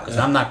shit out, because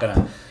I'm not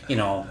gonna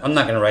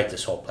write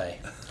this whole play.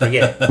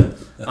 Forget it.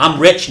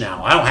 I'm rich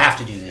now. I don't have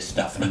to do this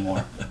stuff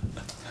anymore.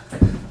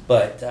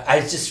 But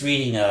I was just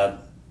reading a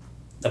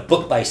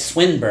book by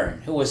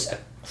Swinburne, who was a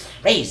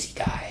crazy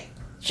guy.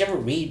 Did you ever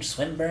read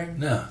Swinburne?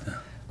 No.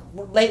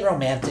 Late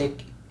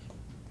Romantic.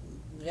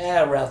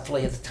 Yeah,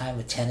 roughly at the time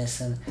of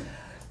Tennyson.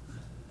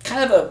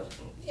 Kind of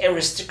a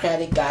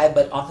aristocratic guy,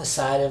 but on the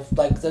side of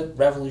like the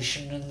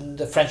Revolution and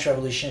the French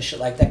Revolution and shit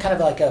like that. Kind of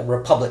like a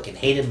Republican,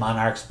 hated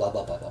monarchs, blah,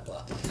 blah, blah, blah,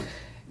 blah.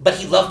 But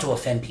he loved to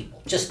offend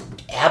people. Just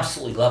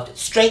absolutely loved it.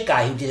 Straight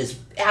guy who did his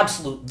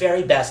absolute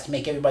very best to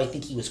make everybody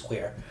think he was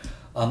queer.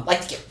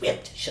 Like to get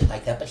ripped, shit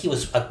like that. But he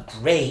was a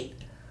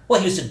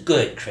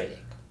good critic.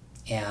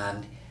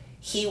 And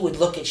he would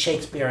look at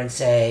Shakespeare and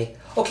say,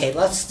 okay,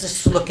 let's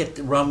just look at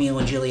the Romeo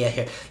and Juliet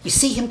here. You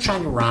see him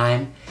trying to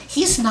rhyme?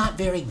 He's not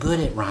very good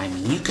at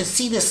rhyming. You can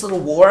see this little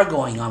war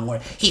going on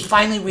where he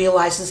finally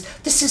realizes,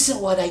 this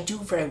isn't what I do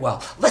very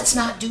well. Let's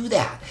not do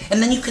that.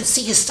 And then you can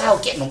see his style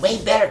getting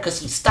way better because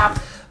he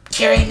stopped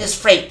carrying this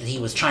freight that he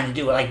was trying to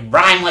do. Like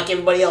rhyme like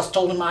everybody else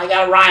told him, I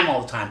gotta rhyme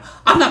all the time.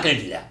 I'm not going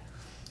to do that.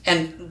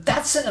 And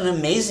that's an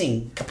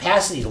amazing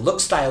capacity to look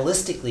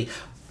stylistically.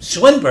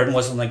 Swinburne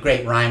was one of the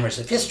great rhymers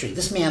of history.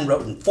 This man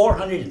wrote in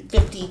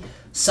 450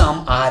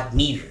 some odd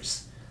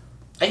meters.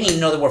 I didn't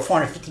even know there were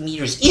 450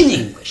 meters in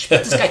English,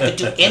 but this guy could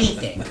do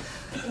anything.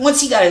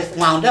 Once he got it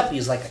wound up, he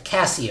was like a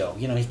Casio.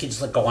 You know, he could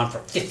just like go on for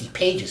 50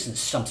 pages and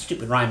some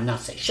stupid rhyme and not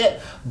say shit.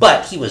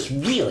 But he was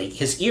really,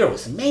 his ear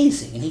was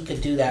amazing, and he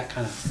could do that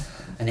kind of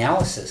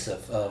analysis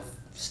of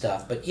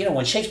stuff. But, you know,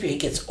 when Shakespeare, he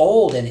gets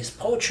old and his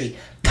poetry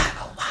got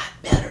a lot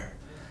better.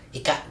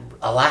 It got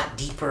a lot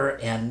deeper,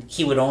 and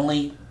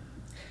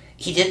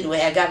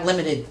I got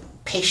limited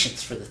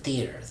patience for the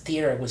theater. The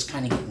theater was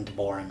kind of getting to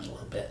bore him a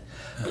little bit.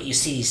 But you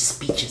see these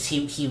speeches,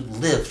 he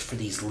lived for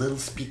these little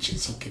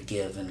speeches he could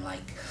give in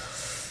like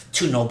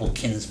Two Noble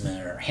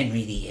Kinsmen or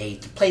Henry VIII,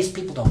 plays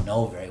people don't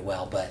know very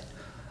well, but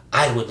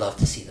I would love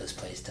to see those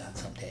plays done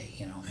someday,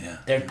 you know. Yeah.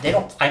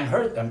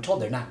 I'm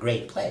told they're not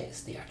great plays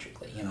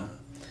theatrically, you know.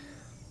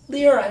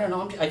 Lear, I don't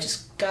know, I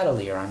just got a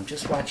Lear. I'm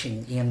just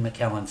watching Ian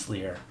McKellen's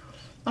Lear.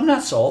 I'm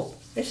not sold.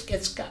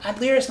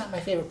 Lear is not my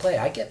favorite play.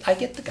 I get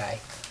the guy.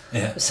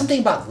 Yeah. There's something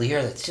about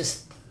Lear that's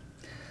just,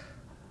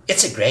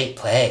 it's a great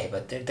play,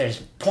 but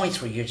there's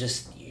points where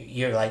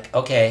you're like,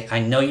 okay, I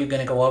know you're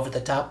going to go over the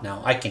top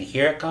now. I can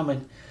hear it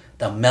coming.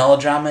 The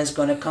melodrama is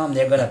going to come.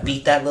 They're going to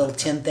beat that little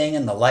tin thing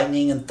and the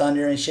lightning and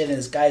thunder and shit, and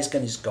this guy's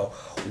going to just go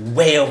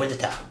way over the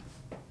top.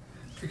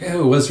 I forget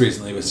who it was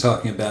recently was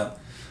talking about,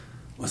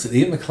 was it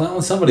Ian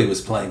McKellen? Somebody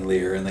was playing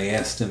Lear, and they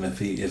asked him if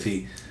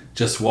he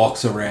just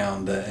walks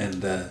around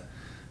and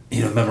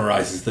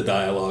memorizes the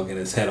dialogue in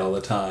his head all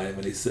the time,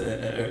 and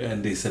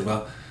he said,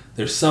 well,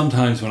 there's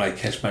sometimes when I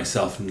catch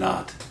myself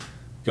not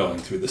going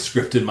through the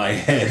script in my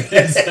head,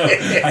 and so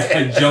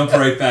I jump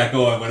right back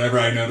on whenever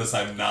I notice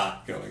I'm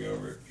not going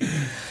over it.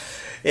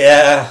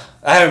 Yeah,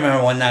 I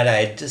remember one night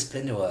I had just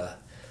been to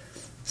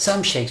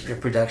some Shakespeare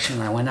production,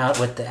 and I went out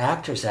with the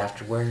actors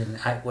afterward, and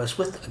I was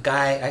with a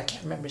guy, I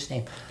can't remember his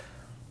name,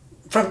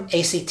 from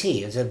ACT.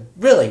 He was a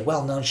really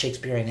well-known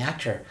Shakespearean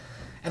actor.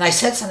 And I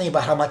said something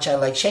about how much I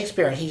like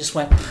Shakespeare, and he just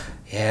went,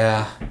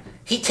 yeah,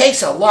 he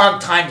takes a long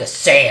time to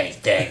say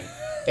anything.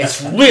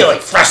 It's really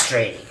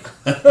frustrating.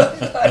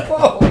 I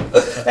thought, whoa,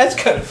 that's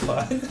kind of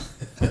fun.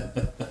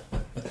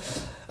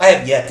 I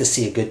have yet to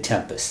see a good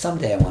Tempest.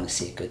 Someday I want to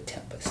see a good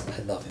Tempest.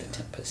 I love the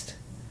Tempest.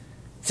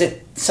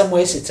 In some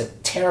ways, it's a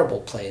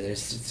terrible play.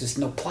 There's just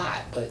no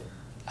plot, but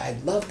I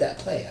love that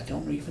play. I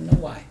don't even know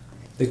why.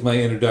 I think my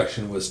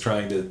introduction was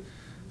trying to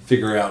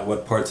figure out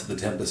what parts of the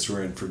Tempest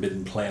were in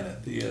Forbidden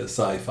Planet, the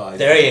sci-fi.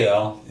 There you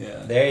go.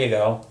 Yeah. There you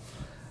go.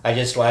 I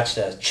just watched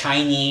a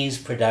Chinese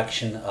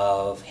production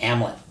of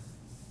Hamlet.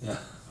 Yeah,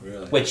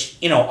 really? Which,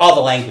 all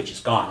the language is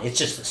gone. It's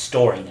just a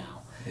story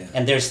now. Yeah.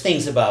 And there's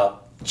things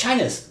about...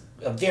 China's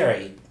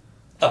very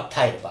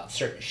uptight about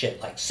certain shit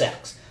like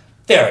sex.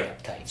 Very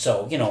uptight.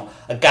 So,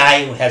 a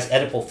guy who has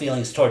Oedipal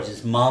feelings towards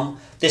his mom,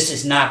 this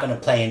is not going to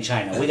play in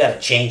China. We got to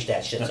change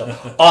that shit.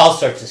 So all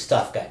sorts of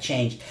stuff got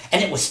changed.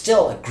 And it was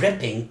still a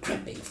gripping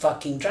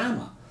fucking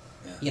drama.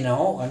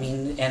 Yeah.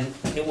 And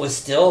it was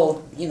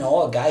still,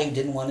 a guy who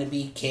didn't want to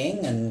be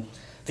king and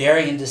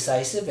very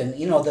indecisive. And,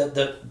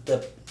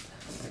 the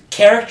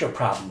character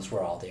problems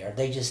were all there.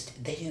 They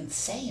didn't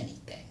say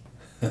anything.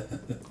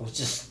 It was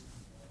just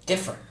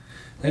different.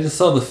 I just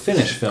saw the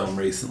Finnish film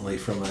recently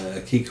from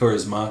Aki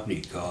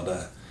Kaurismäki called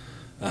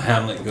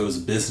Hamlet Goes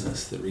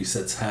Business that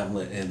resets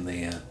Hamlet in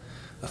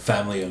a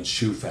family-owned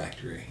shoe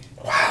factory.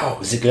 Wow,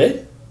 is it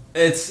good?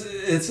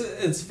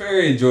 It's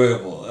very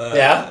enjoyable.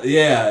 Yeah.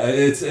 Yeah,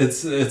 it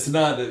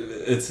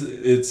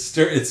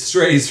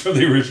strays from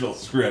the original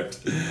script.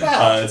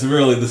 Wow. It's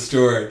really the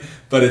story,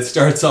 but it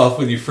starts off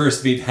when you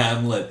first meet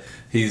Hamlet.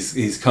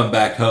 he's come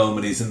back home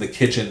and he's in the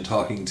kitchen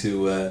talking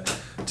to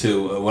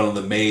one of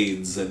the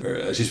maids,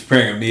 and she's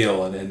preparing a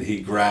meal, and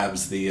he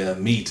grabs the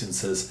meat and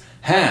says,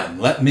 "Ham,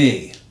 let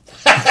me."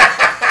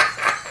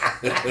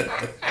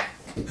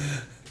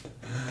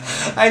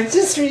 I'm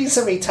just reading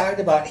somebody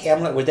talking about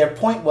Hamlet, where the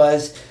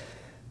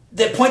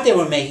point they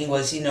were making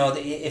was,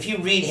 if you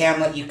read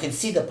Hamlet, you can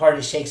see the part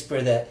of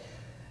Shakespeare that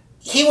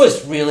he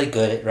was really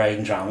good at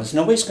writing dramas.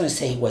 Nobody's going to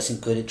say he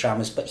wasn't good at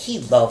dramas, but he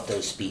loved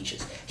those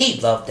speeches.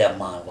 He loved them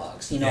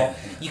monologues.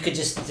 You could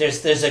just,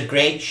 there's a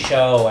great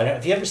show.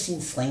 Have you ever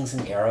seen Slings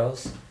and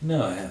Arrows?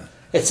 No, I haven't.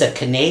 It's a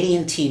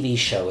Canadian TV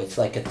show. It's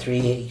like a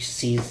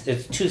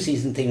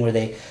 2-season thing where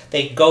they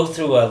go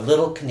through a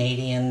little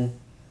Canadian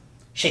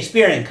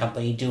Shakespearean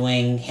company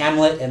doing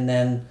Hamlet and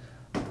then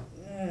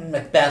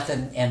Macbeth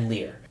and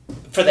Lear.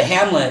 For the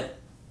Hamlet,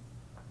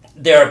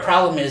 their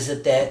problem is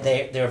that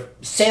their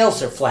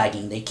sales are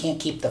flagging. They can't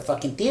keep the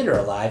fucking theater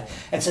alive,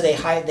 and so they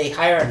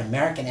hire an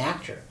American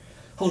actor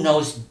who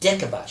knows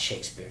dick about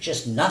Shakespeare,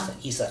 just nothing.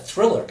 He's a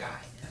thriller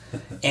guy,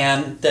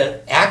 and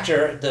the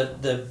actor,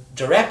 the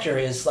director,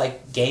 is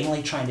like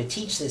gamely trying to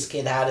teach this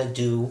kid how to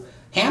do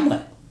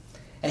Hamlet,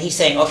 and he's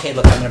saying, "Okay,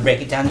 look, I'm going to break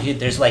it down to you.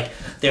 There's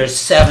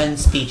 7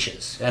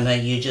 speeches, and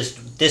then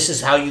this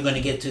is how you're going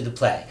to get through the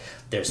play."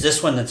 There's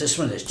this one,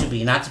 there's to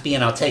be, not to be,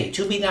 and I'll tell you,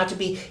 to be, not to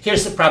be,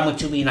 here's the problem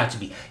with to be, not to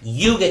be.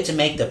 You get to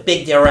make the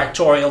big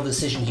directorial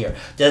decision here.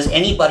 Does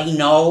anybody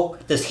know,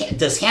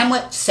 does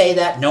Hamlet say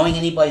that knowing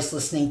anybody's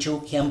listening to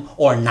him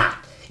or not?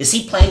 Is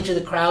he playing to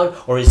the crowd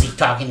or is he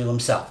talking to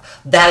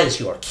himself? That is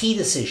your key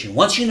decision.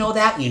 Once you know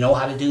that, you know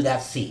how to do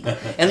that scene.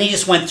 And he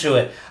just went through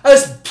it. It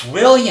was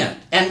brilliant.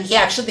 And he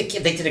actually,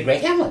 they did a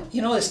great Hamlet.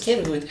 This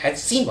kid who had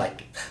seemed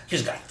like he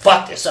was going to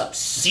fuck this up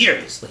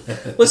seriously.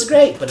 It was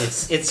great, but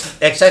it's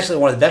actually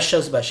one of the best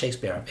shows about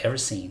Shakespeare I've ever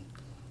seen.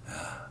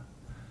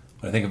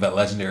 When I think about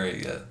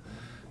legendary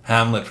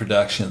Hamlet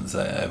productions,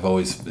 I've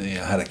always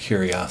had a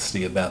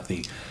curiosity about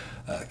the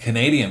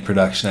Canadian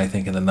production, I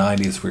think, in the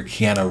 90s where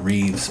Keanu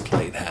Reeves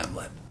played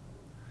Hamlet.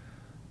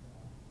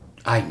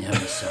 I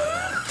never saw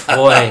that.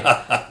 Boy,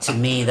 to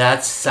me,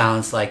 that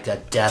sounds like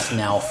a death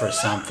knell for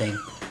something.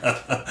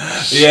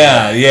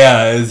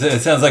 Yeah.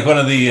 It sounds like one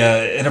of the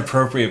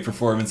inappropriate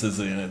performances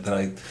in it that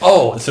I'm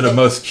sort of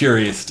most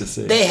curious to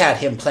see. They had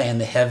him playing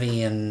the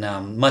heavy in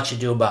Much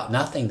Ado About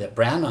Nothing that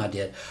Branagh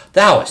did.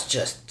 That was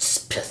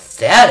just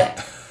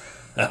pathetic.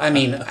 I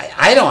mean,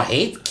 I don't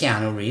hate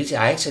Keanu Reeves.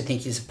 I actually think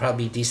he's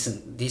probably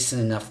decent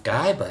enough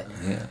guy, but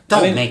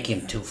don't make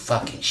him too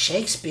fucking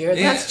Shakespeare.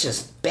 Yeah. That's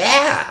just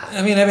bad.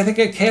 I mean, I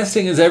think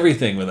casting is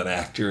everything with an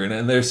actor,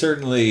 and there's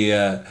certainly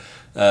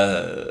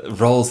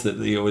roles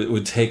that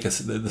would take a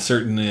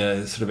certain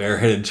sort of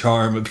airheaded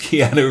charm of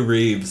Keanu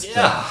Reeves.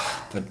 Yeah.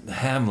 But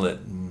Hamlet...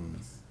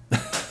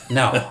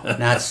 No,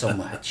 not so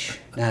much.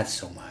 Not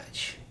so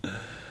much.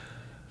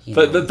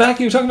 But back,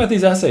 you were talking about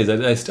these essays.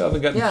 I still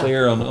haven't gotten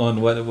clear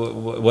on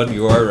what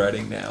you are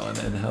writing now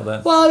and how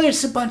that... Well,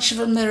 there's a bunch of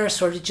them that are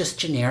sort of just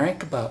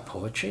generic about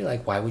poetry.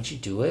 Like, why would you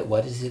do it?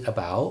 What is it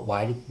about?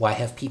 Why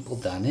have people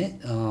done it?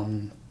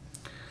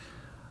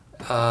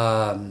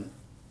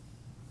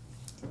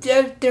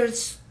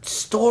 There's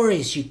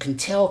stories you can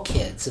tell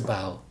kids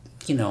about,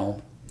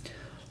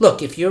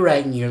 Look, if you're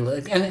writing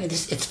and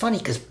it's funny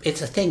because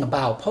it's a thing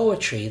about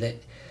poetry that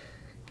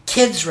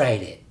kids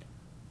write it.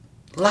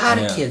 A lot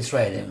of kids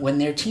write it. When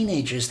they're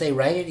teenagers, they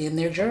write it in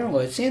their journal.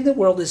 It's saying the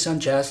world is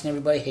unjust and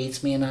everybody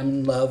hates me and I'm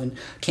in love and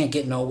can't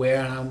get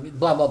nowhere and I'm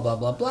blah, blah, blah,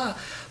 blah, blah.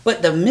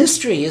 But the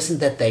mystery isn't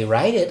that they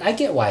write it. I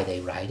get why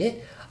they write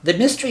it. The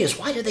mystery is,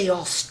 why do they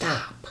all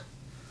stop?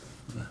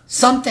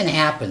 Something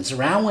happens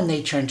around when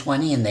they turn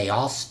 20 and they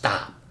all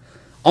stop.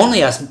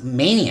 Only us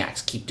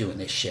maniacs keep doing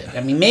this shit.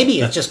 I mean,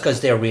 maybe it's just because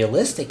they're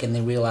realistic and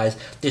they realize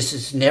this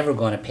is never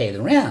going to pay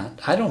the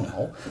rent. I don't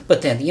know.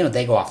 But then,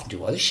 they go off and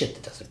do other shit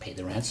that doesn't pay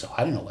the rent, so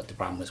I don't know what the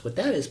problem is with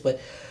that is. But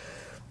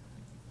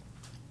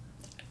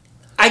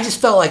I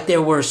just felt like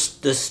there were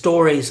the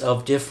stories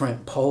of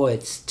different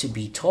poets to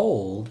be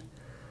told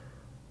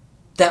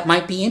that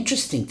might be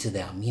interesting to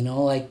them.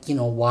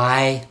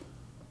 Why...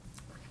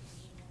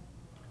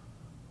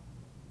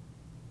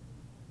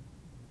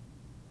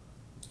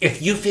 If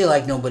you feel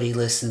like nobody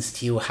listens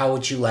to you, how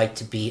would you like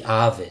to be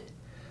Ovid,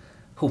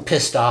 who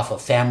pissed off a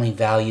family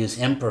values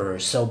emperor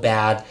so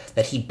bad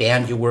that he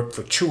banned your work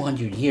for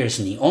 200 years,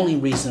 and the only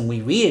reason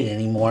we read it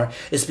anymore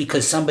is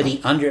because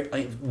somebody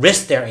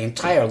risked their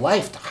entire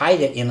life to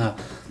hide it in a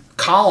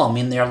column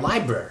in their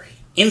library,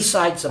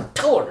 inside some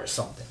pillar or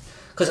something.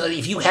 Because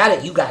if you had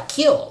it, you got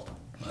killed.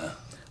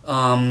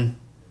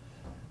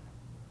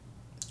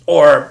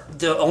 Or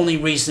the only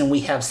reason we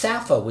have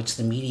Sappho, which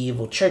the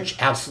medieval church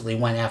absolutely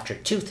went after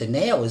tooth and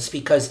nail, is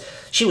because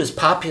she was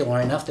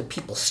popular enough that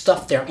people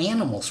stuffed their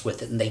animals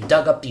with it, and they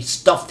dug up these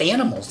stuffed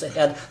animals that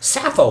had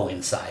Sappho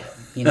inside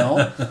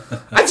them,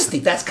 I just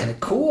think that's kind of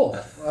cool.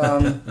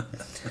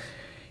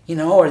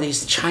 Or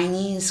these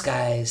Chinese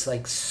guys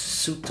like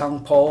Su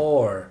Tongpo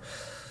or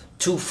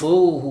Tu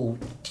Fu, who,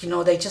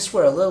 they just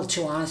were a little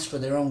too honest for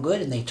their own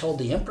good, and they told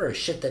the emperor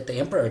shit that the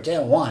emperor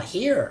didn't want to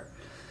hear.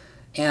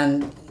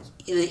 And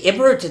the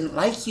emperor didn't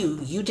like you.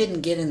 You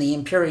didn't get in the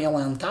imperial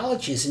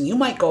anthologies, and you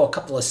might go a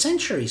couple of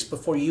centuries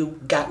before you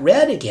got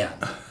read again.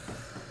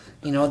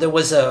 You know, there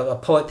was a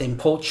poet named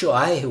Po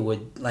Chuai who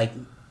would like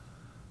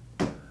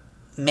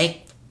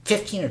make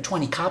 15 or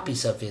 20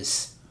 copies of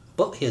his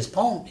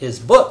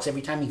books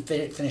every time he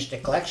finished a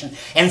collection,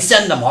 and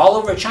send them all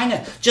over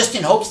China just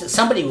in hopes that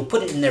somebody would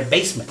put it in their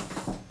basement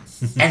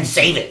and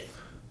save it.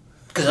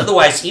 Because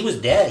otherwise he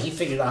was dead. He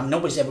figured,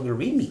 nobody's ever going to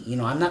read me. You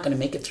know, I'm not going to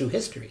make it through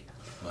history.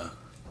 Wow.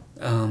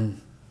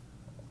 And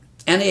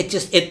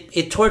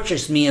it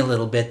tortures me a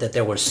little bit that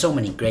there were so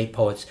many great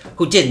poets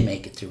who didn't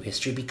make it through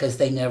history because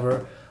they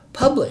never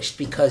published,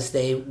 because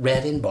they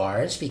read in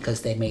bars,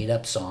 because they made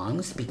up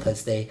songs,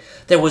 because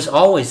there was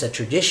always a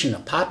tradition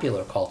of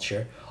popular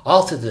culture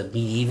all through the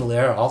medieval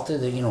era, all through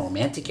the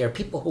romantic era,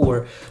 people who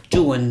were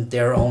doing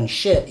their own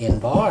shit in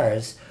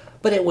bars,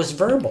 but it was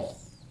verbal.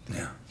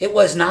 Yeah. It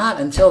was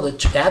not until the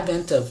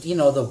advent of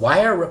the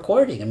wire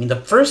recording. I mean, the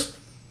first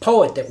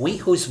poet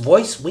whose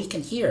voice we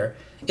can hear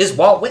is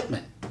Walt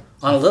Whitman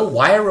on a little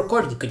wire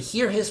recording. You could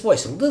hear his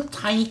voice, a little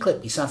tiny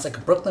clip. He sounds like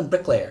a Brooklyn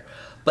bricklayer.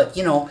 But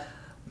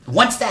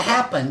once that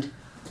happened,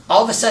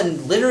 all of a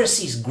sudden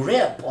literacy's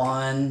grip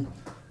on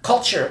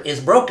culture is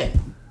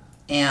broken,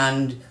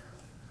 and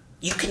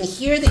you can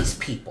hear these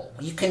people.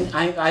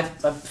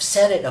 I've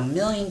said it a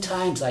million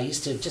times. I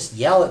used to just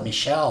yell at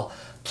Michelle,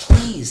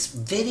 please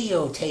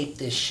videotape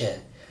this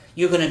shit.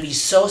 You're going to be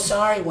so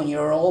sorry when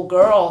you're an old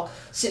girl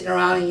sitting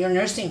around in your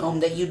nursing home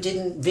that you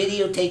didn't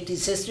videotape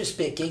these Sister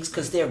Spit gigs,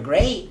 because they're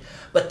great,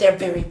 but they're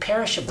very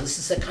perishable. This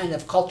is a kind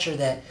of culture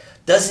that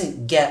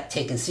doesn't get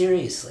taken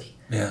seriously.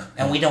 Yeah.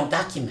 And we don't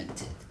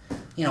document it.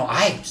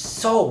 I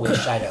so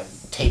wish I'd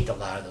have taped a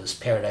lot of those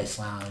Paradise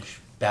Lounge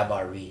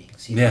Babar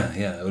readings. Yeah.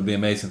 It would be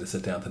amazing to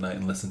sit down tonight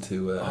and listen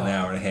to an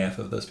hour and a half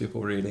of those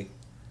people reading.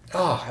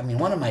 Oh, I mean,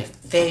 one of my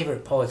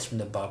favorite poets from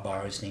the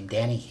Babar is named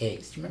Danny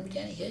Higgs. Do you remember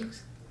Danny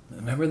Higgs? I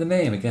remember the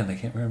name. Again, I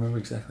can't remember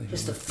exactly. He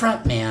was the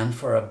front man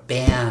for a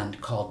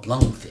band called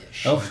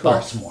Lungfish in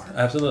Baltimore.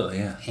 Absolutely,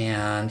 yeah.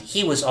 And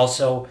he was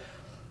also,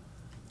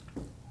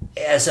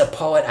 as a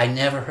poet, I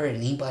never heard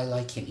anybody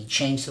like him. He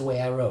changed the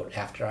way I wrote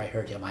after I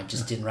heard him. I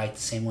just didn't write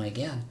the same way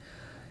again.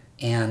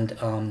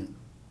 And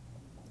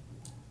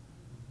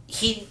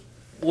he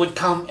would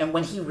come, and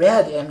when he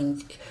read, I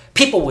mean,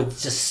 people would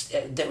just,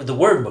 the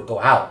word would go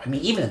out. I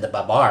mean, even in the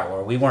Babar,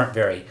 where we weren't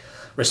very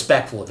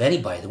respectful of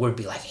anybody, the word would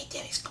be like, hey,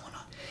 Danny's going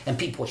on. And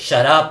people would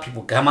shut up,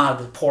 people would come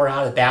out, pour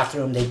out of the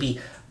bathroom,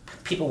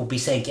 people would be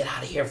saying, get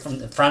out of here from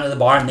the front of the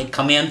bar, and they'd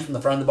come in from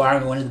the front of the bar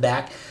and go into the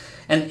back.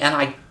 And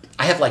I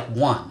have like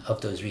one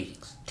of those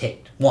readings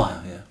taped.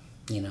 One.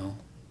 Yeah.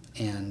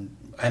 And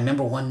I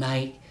remember one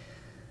night,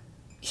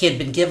 he had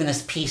been given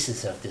us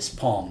pieces of this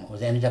poem.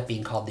 It ended up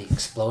being called The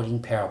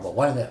Exploding Parable.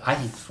 I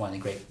think it's one of the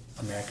great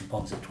American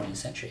poems of the 20th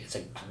century. It's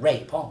a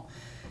great poem.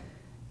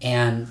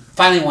 And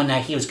finally one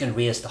night he was going to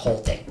read us the whole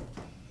thing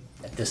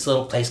at this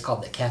little place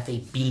called the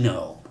Cafe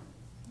Beano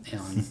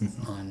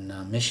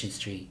on Mission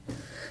Street.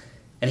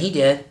 And he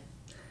did.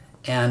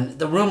 And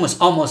the room was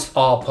almost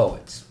all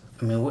poets.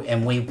 I mean,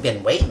 and we've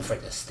been waiting for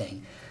this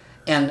thing.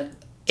 And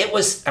it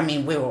was, I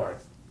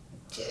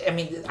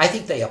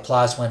think the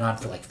applause went on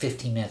for like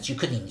 15 minutes. You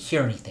couldn't even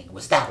hear anything. It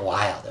was that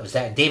wild. It was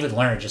that David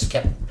Lerner just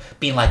kept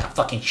being like a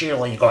fucking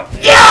cheerleader going,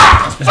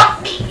 yeah,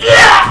 fuck me,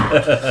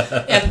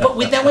 yeah. But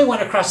then we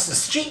went across the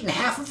street, and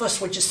half of us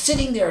were just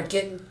sitting there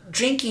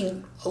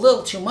drinking a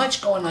little too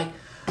much, going like,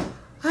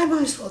 I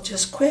might as well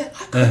just quit.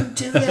 I couldn't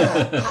do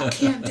that. I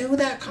can't do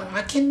that.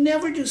 I can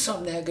never do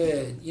something that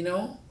good,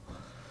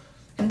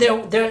 And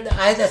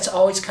that's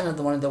always kind of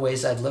one of the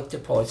ways I've looked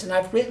at poets, and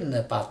I've written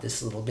about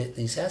this a little bit in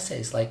these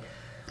essays. Like,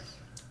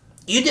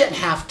 you didn't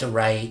have to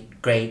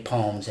write great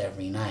poems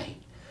every night.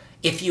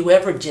 If you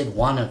ever did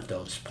one of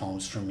those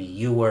poems for me,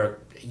 you were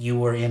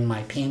in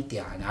my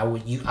pantheon.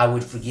 I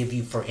would forgive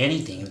you for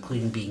anything,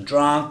 including being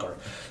drunk or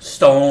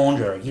stoned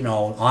or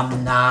on the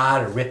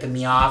knot or ripping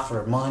me off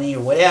for money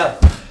or whatever.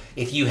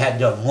 If you had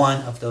done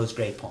one of those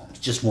great poems,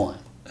 just one.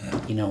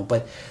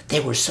 But they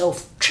were so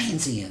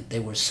transient, they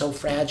were so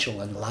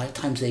fragile, and a lot of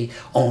times they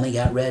only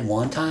got read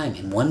one time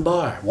in one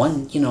bar,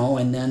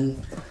 and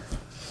then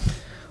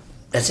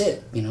that's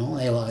it.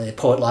 The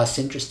poet lost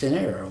interest in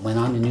it or went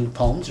on to new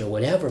poems or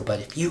whatever. But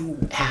if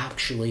you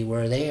actually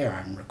were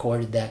there and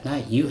recorded that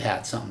night, you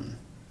had something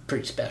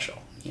pretty special.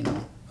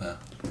 Wow.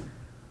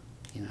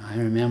 I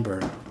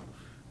remember.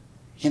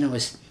 I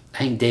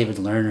think David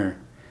Lerner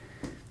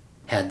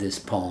had this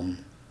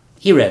poem.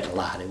 He read a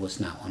lot. It was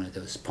not one of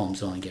those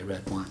poems that only get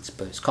read once,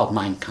 but it's called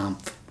Mein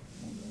Kampf.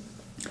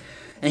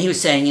 And he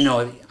was saying,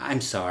 I'm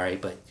sorry,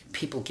 but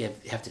people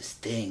have this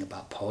thing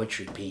about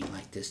poetry being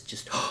like this,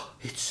 just, oh,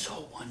 it's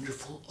so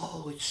wonderful,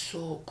 oh, it's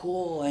so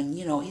cool. And,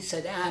 he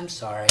said, I'm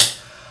sorry.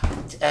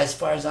 As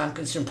far as I'm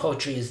concerned,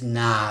 poetry is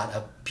not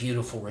a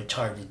beautiful,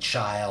 retarded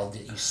child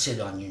that you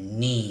sit on your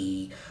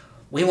knee.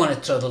 We want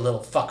to throw the little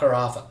fucker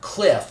off a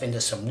cliff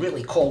into some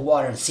really cold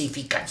water and see if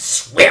he can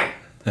swim.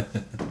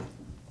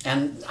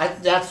 And I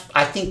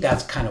think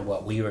that's kind of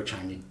what we were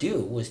trying to do,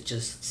 was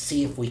just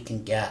see if we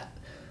can get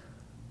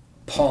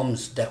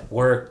poems that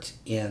worked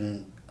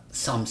in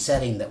some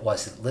setting that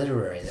wasn't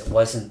literary, that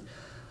wasn't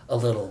a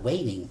little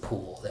wading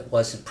pool, that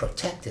wasn't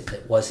protected,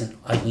 that wasn't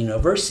a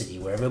university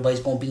where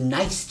everybody's going to be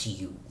nice to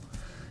you.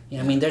 You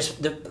know, I mean, there's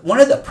one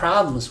of the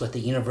problems with the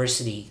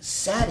university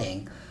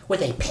setting where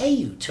they pay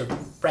you to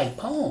write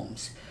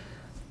poems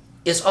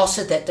is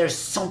also that there's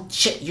some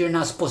shit you're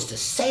not supposed to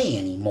say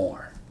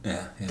anymore.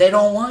 Yeah. They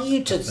don't want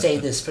you to say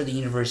this for the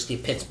University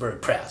of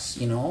Pittsburgh Press,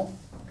 you know?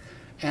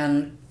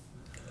 And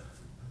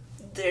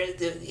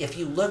if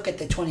you look at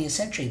the 20th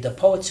century, the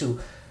poets who,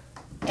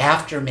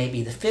 after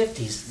maybe the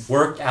 50s,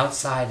 worked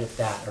outside of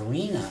that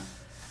arena,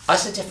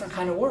 that's a different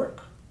kind of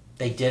work.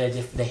 They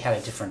had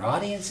a different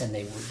audience, and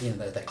they were, you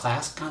know, the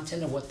class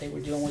content of what they were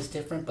doing was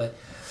different. But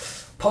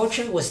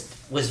poetry was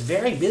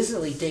very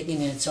busily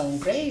digging in its own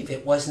grave.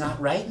 It was not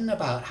writing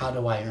about how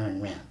do I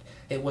earn rent.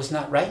 It was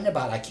not writing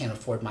about I can't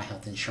afford my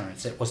health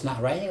insurance. It was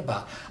not writing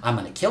about I'm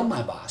going to kill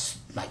my boss.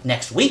 Like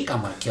next week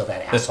I'm going to kill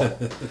that asshole.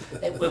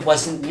 It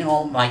wasn't, you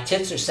know, my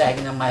tits are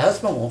sagging and my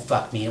husband won't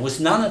fuck me. It was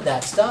none of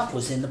that stuff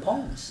was in the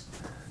poems.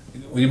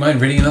 Would you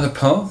mind reading another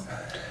poem?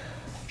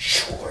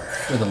 Sure.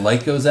 Where the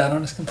light goes out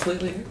on us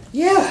completely here?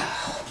 Yeah.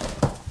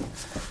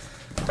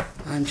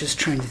 I'm just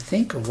trying to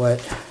think of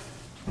what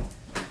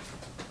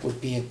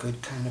would be a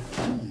good kind of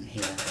poem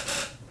here.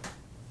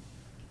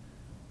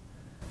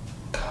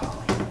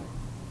 Golly.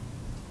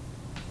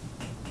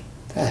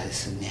 That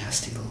is a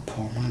nasty little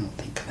poem. I don't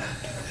think I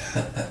would do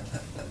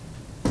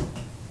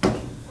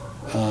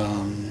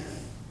that.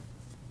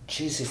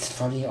 Geez, it's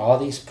funny. All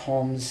these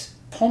poems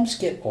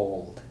get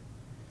old.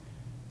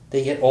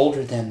 They get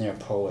older than their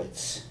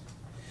poets.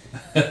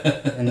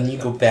 And then you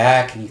go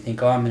back and you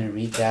think, oh, I'm going to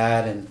read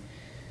that, and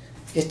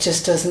it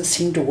just doesn't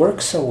seem to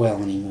work so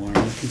well anymore.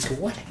 And you think,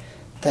 what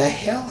the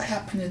hell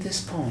happened to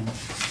this poem?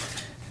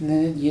 And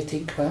then you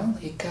think, well,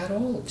 it got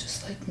old,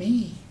 just like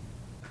me.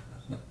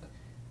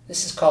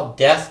 This is called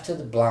Death to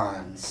the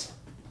Blondes.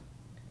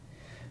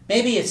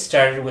 Maybe it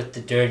started with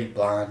the dirty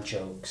blonde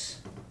jokes.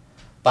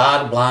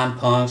 Bottle blonde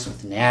punks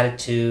with an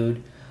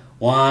attitude.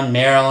 One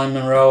Marilyn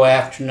Monroe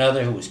after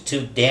another who was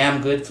too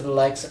damn good for the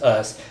likes of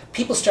us.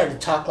 People started to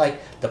talk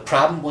like the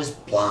problem was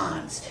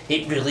blondes.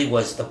 It really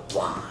was the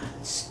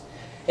blondes.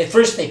 At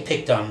first they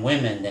picked on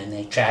women, then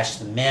they trashed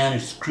the men who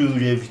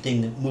screwed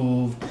everything that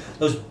moved.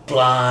 Those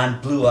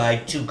blonde,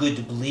 blue-eyed, too good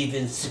to believe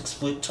in, 6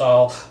 foot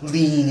tall,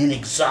 lean,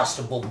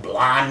 inexhaustible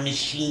blonde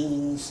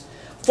machines.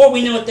 Before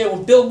we knew it, there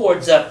were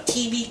billboards up,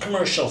 TV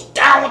commercials,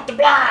 down with the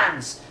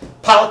blondes.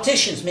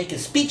 Politicians making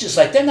speeches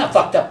like they're not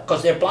fucked up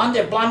because they're blonde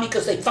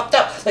because they fucked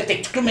up, like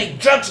they made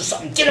drugs or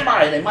something. Get them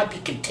out of here, they might be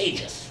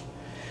contagious.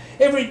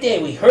 Every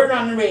day we heard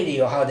on the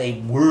radio how they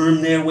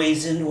wormed their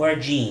ways into our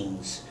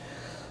genes.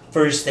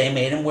 First they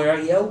made them wear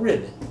a yellow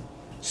ribbon.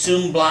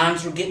 Soon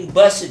blondes were getting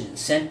busted and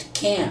sent to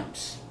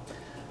camps.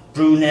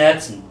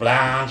 Brunettes in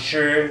blonde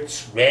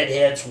shirts,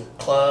 redheads with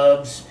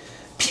clubs,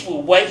 people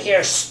with white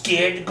hair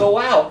scared to go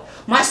out.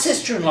 My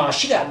sister-in-law,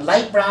 she got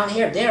light brown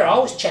hair. They're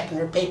always checking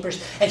her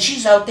papers, and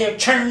she's out there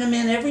turning them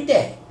in every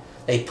day.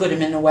 They put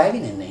them in the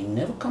wagon, and they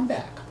never come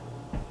back.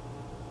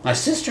 My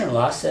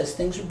sister-in-law says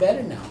things are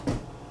better now.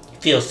 You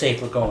feel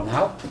safer going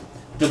out.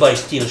 Nobody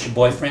steals your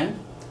boyfriend.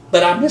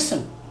 But I miss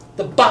them.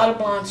 The bottle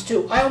blondes,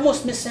 too. I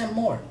almost miss them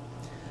more.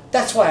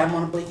 That's why I'm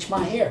going to bleach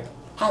my hair.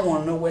 I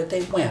want to know where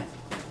they went.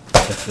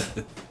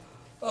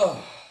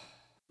 Oh.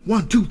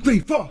 1, 2, 3,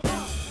 4.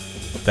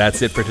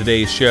 That's it for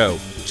today's show.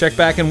 Check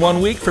back in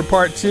 1 week for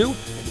part 2,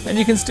 and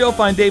you can still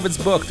find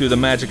David's book through the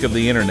magic of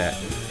the internet.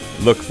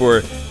 Look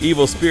for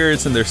Evil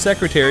Spirits and Their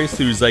Secretaries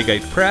through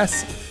Zeitgeist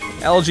Press,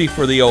 Elegy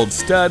for the Old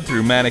Stud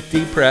through Manic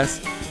D Press,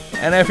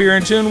 and if you're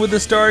in tune with the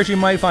stars, you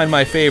might find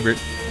my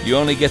favorite, You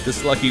Only Get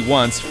This Lucky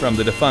Once, from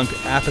the defunct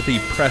Apathy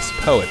Press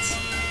Poets.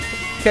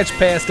 Catch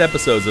past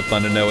episodes of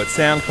Fun to Know at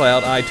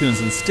SoundCloud,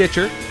 iTunes, and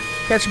Stitcher.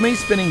 Catch me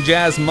spinning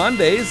Jazz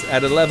Mondays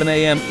at 11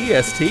 a.m.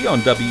 EST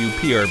on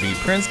WPRB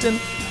Princeton.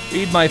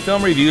 Read my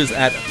film reviews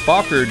at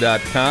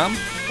Fokker.com.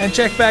 And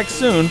check back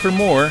soon for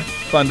more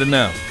Fun to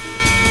Know.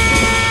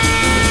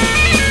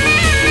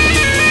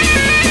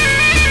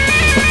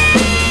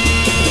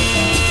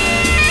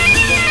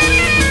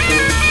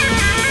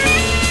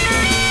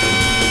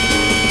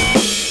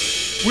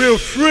 We're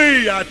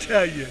free, I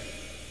tell you.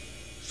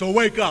 So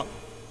wake up.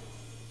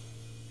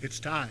 It's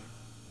time.